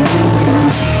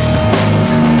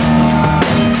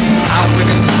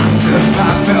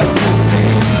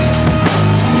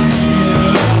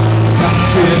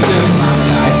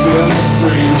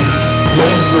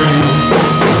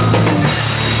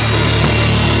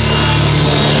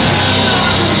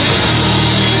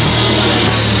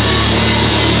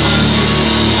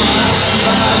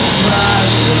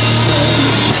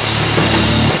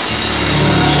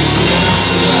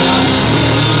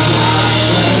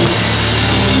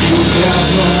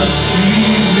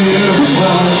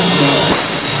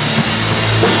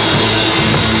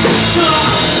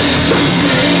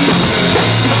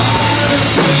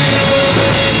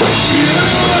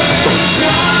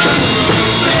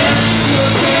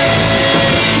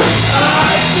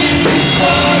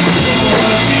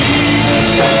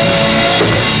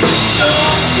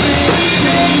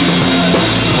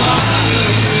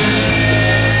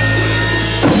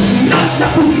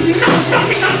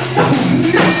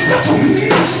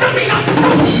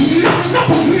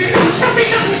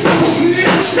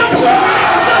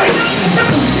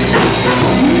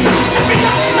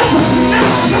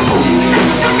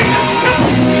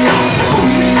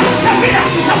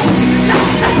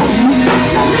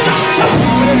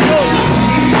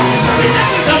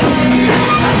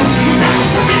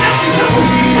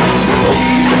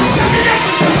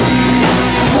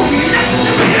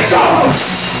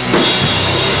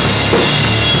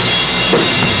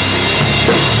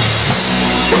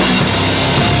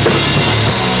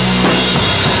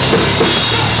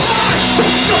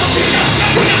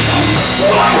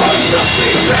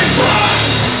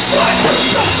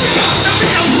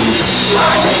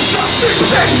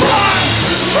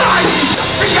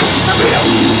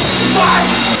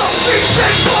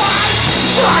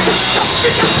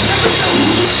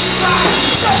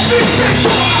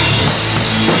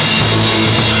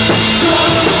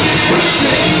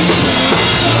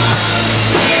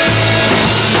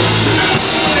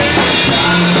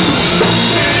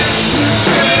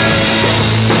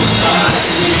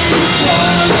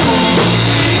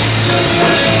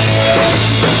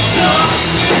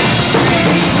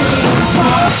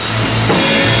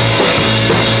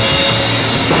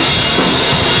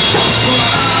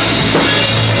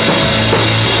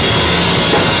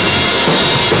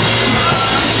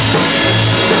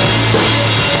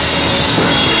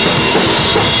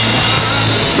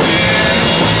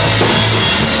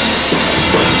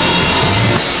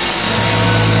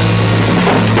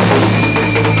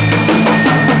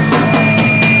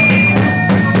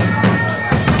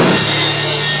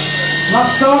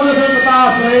Last orders at the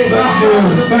bar, please.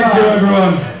 Thank you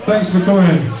everyone. Thanks for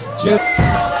coming.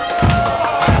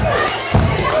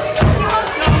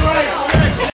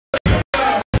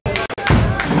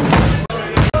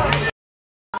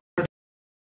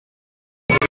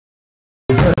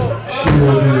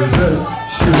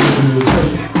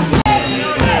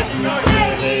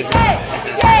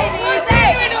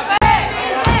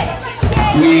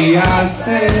 We are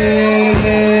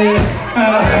sailing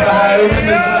high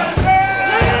rivers.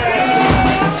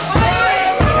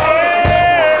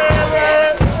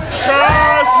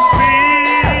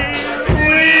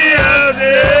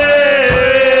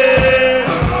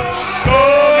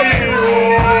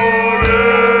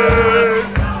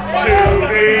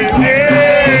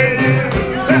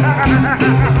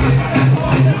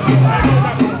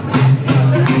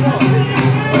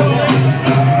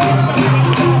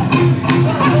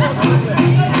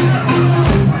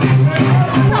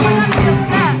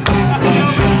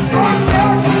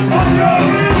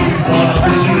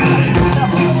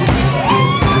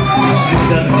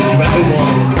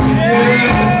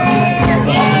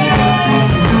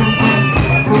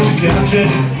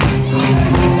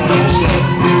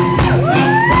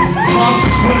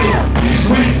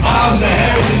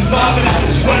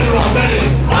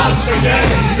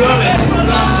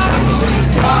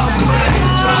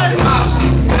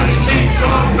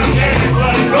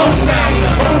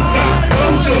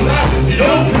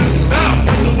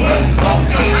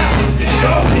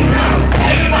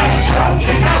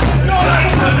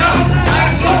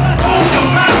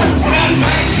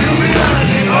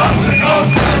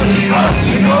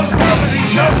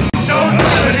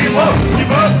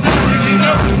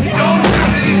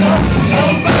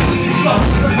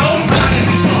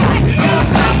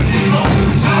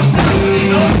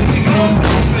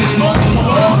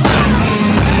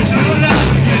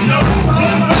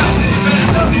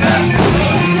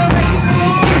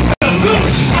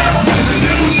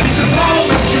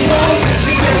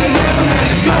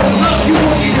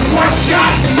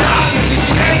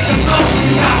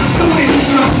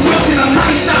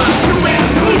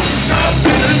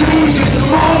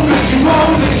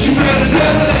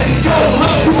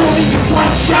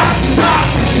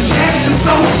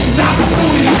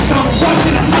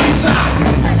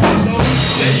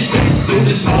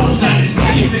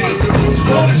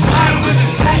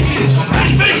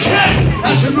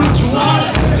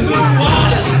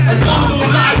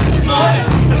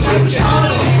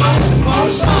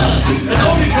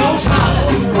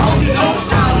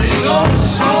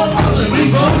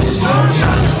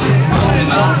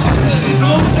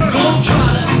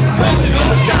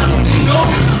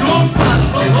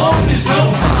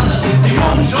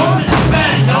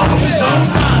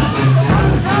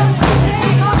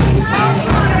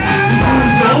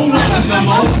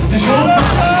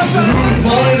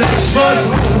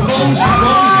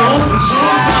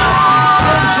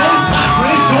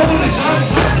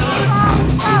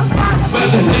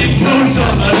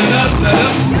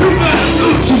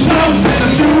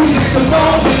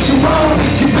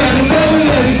 You better never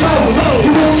let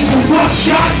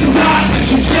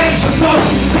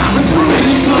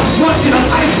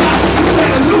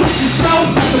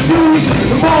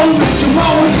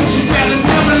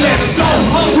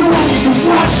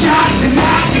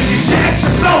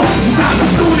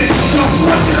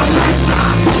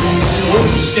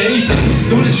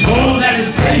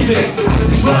it.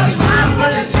 It's what it's mine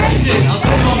when they take it. I'll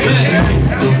put my bed.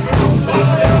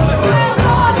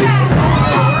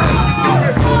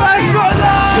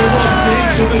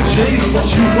 Cheese, what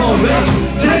you call rich?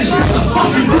 Taste with the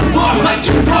fucking root bar like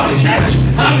 2 bars of cabbage.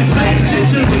 I've been playing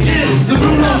since the beginning, the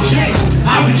mood don't change.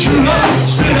 I've been chewed up,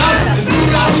 spit out, and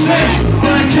moved off stage.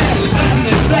 But I can't stand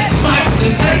the black mic and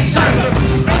the next cypher.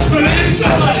 That's for me,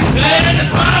 somebody dead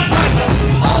and my piper.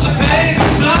 All the pain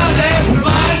is done and for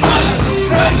my mother.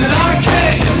 Friend that I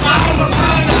can't, if I were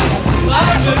mine,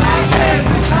 life that I can't,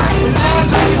 time that I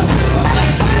take.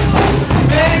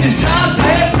 Man, it's not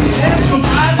bad for the hands for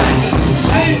my life.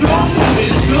 Ain't no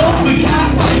it's gone, we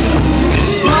can't wait.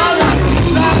 It's my life,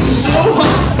 it's not so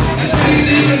hard. It's ain't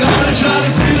even gonna try to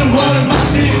see the one of my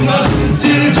team was.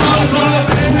 Didn't try to run up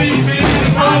between me and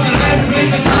the brother and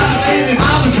everything that I made.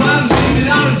 Mama trying to take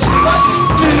it out of two.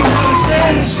 Didn't want to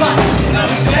stand in the spot. Now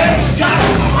it's dead, got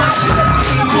it.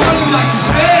 In the morning like the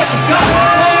sand, got it.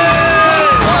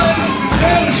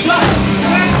 Stand the shot.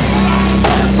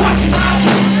 Fucking out.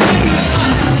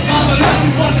 Mama let me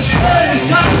want to shred. It's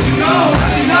time to go.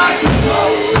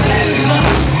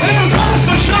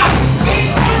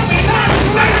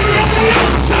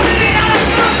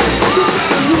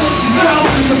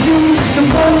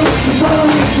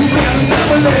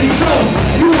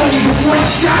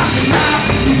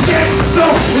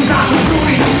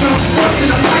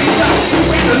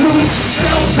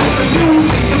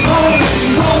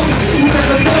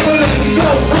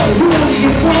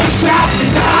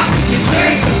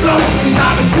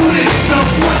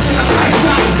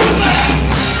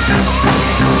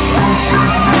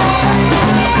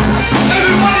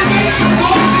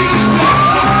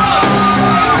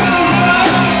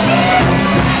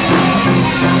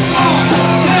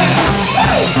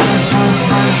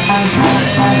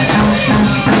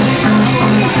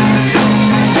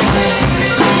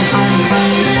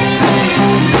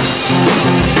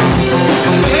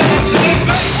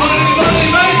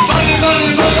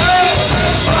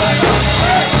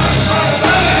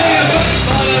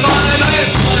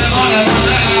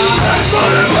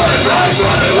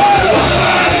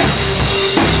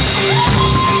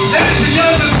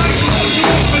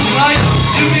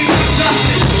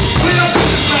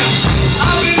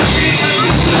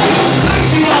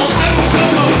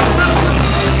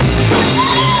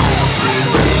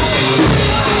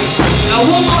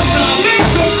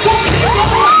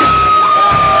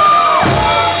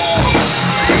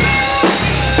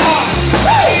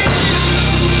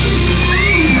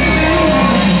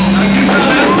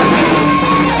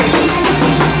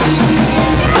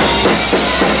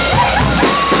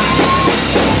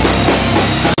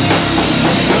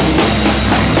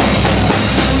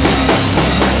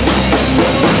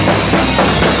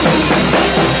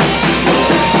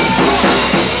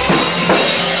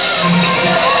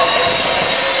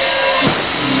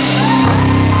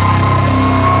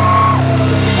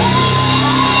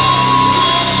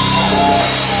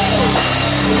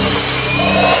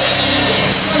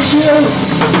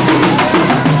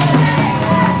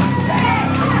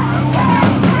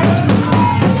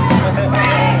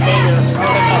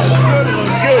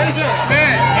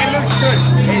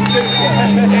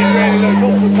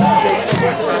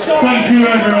 Thank you,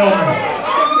 everyone.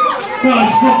 That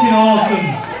was fucking awesome.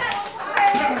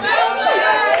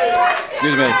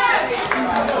 Excuse me.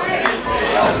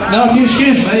 Now, if you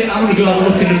excuse me, I'm going to go have a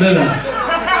look in the mirror.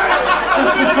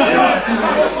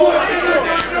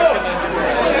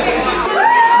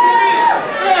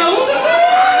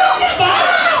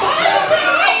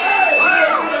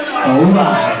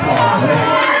 Alright,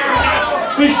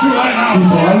 Mr. Right now, I'm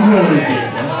rolling here.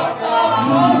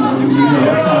 You know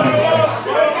what time it is.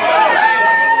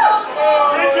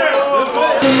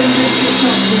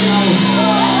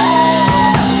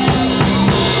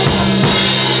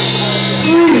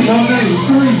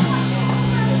 Three.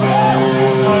 Are you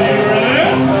ready?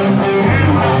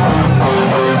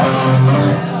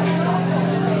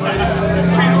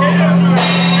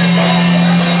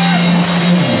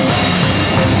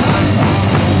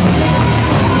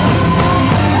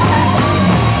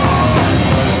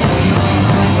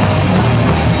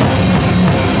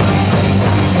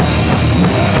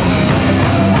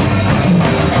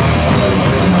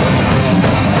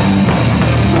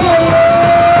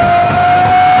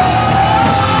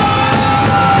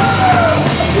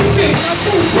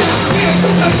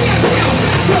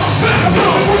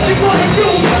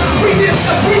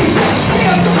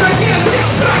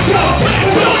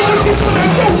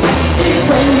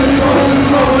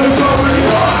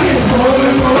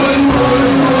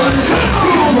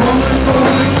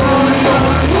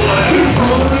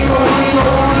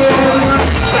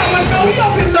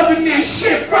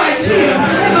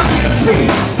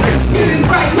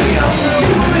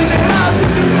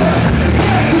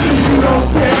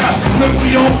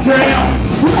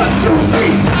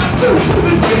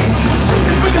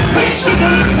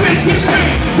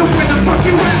 So where the fuck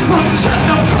you at, punk? Shut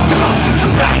the fuck up.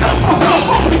 Back the fuck up.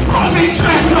 Oh, we fuck me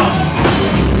smack up.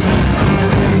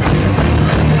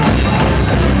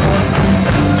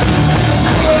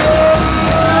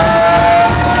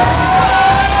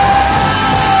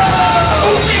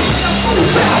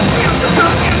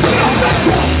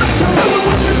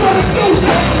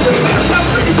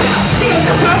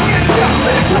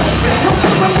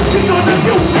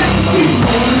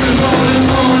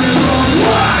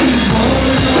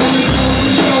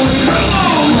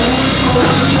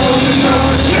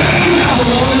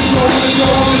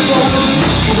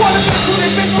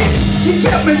 You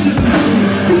can't mention the mission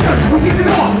because we get it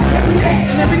on every day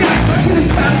and every night. See this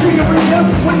bad thing over here,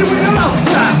 when do we know all the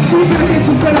time? So we better get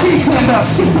some better beats and get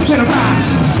some better rhymes.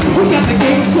 We got the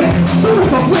game set, so if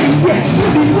I'm playing games,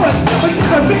 we'll be what's up and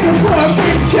never make a for a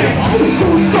big check. We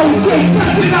go great,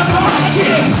 touching out the hot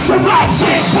shit. The right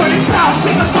shit, put it down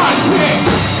in the hot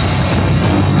shit.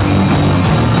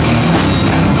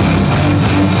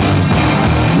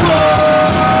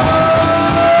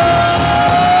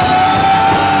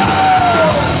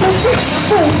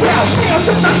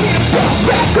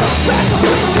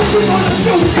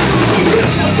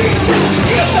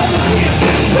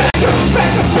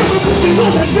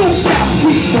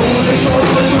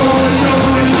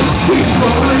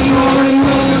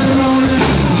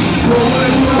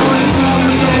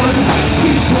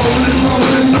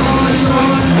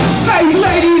 Hey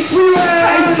ladies,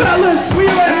 hey fellas, all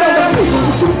the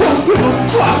people who don't give a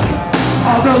fuck,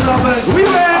 all the lovers, all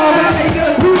the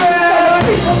haters, all the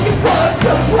people who want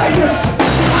to play us,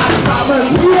 hot robbers,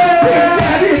 big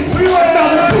daddies, all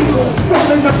the people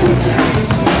rolling the big daddies,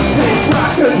 big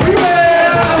rockers,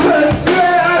 robbers,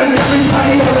 and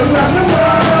everybody all around the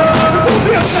world.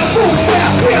 Here's the boom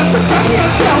bap, here's the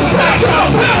down, back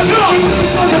up,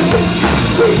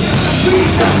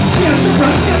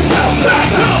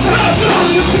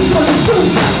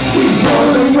 keep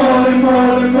rolling, rolling,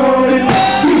 rolling, rolling.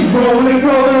 Keep rolling,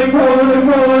 rolling, rolling,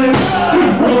 rolling.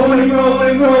 Keep rolling,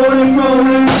 rolling, rolling,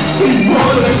 rolling. Keep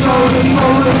rolling, rolling,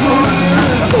 rolling, rolling.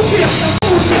 Here's the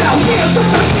food down, here's the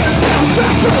down,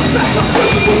 back up, back up.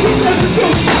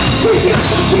 Here's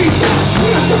the beat down,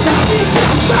 here's the down,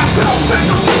 back up, back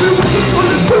up.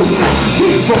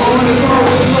 Keep rolling, rolling, rolling, rolling. Keep rolling,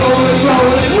 rolling, rolling,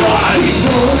 rolling.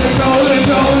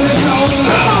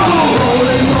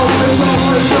 Rolling, rolling,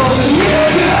 rolling, rolling.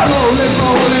 Yeah, rolling,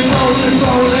 rolling, rolling,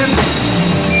 rolling.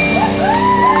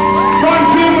 Thank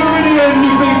you, Meridian.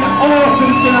 You've been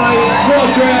awesome tonight. What a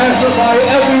great effort by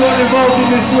everyone involved in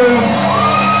this room.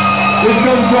 We've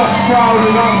done Josh proud.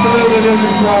 We've absolutely done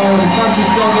him proud. Thank you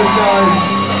so much, guys.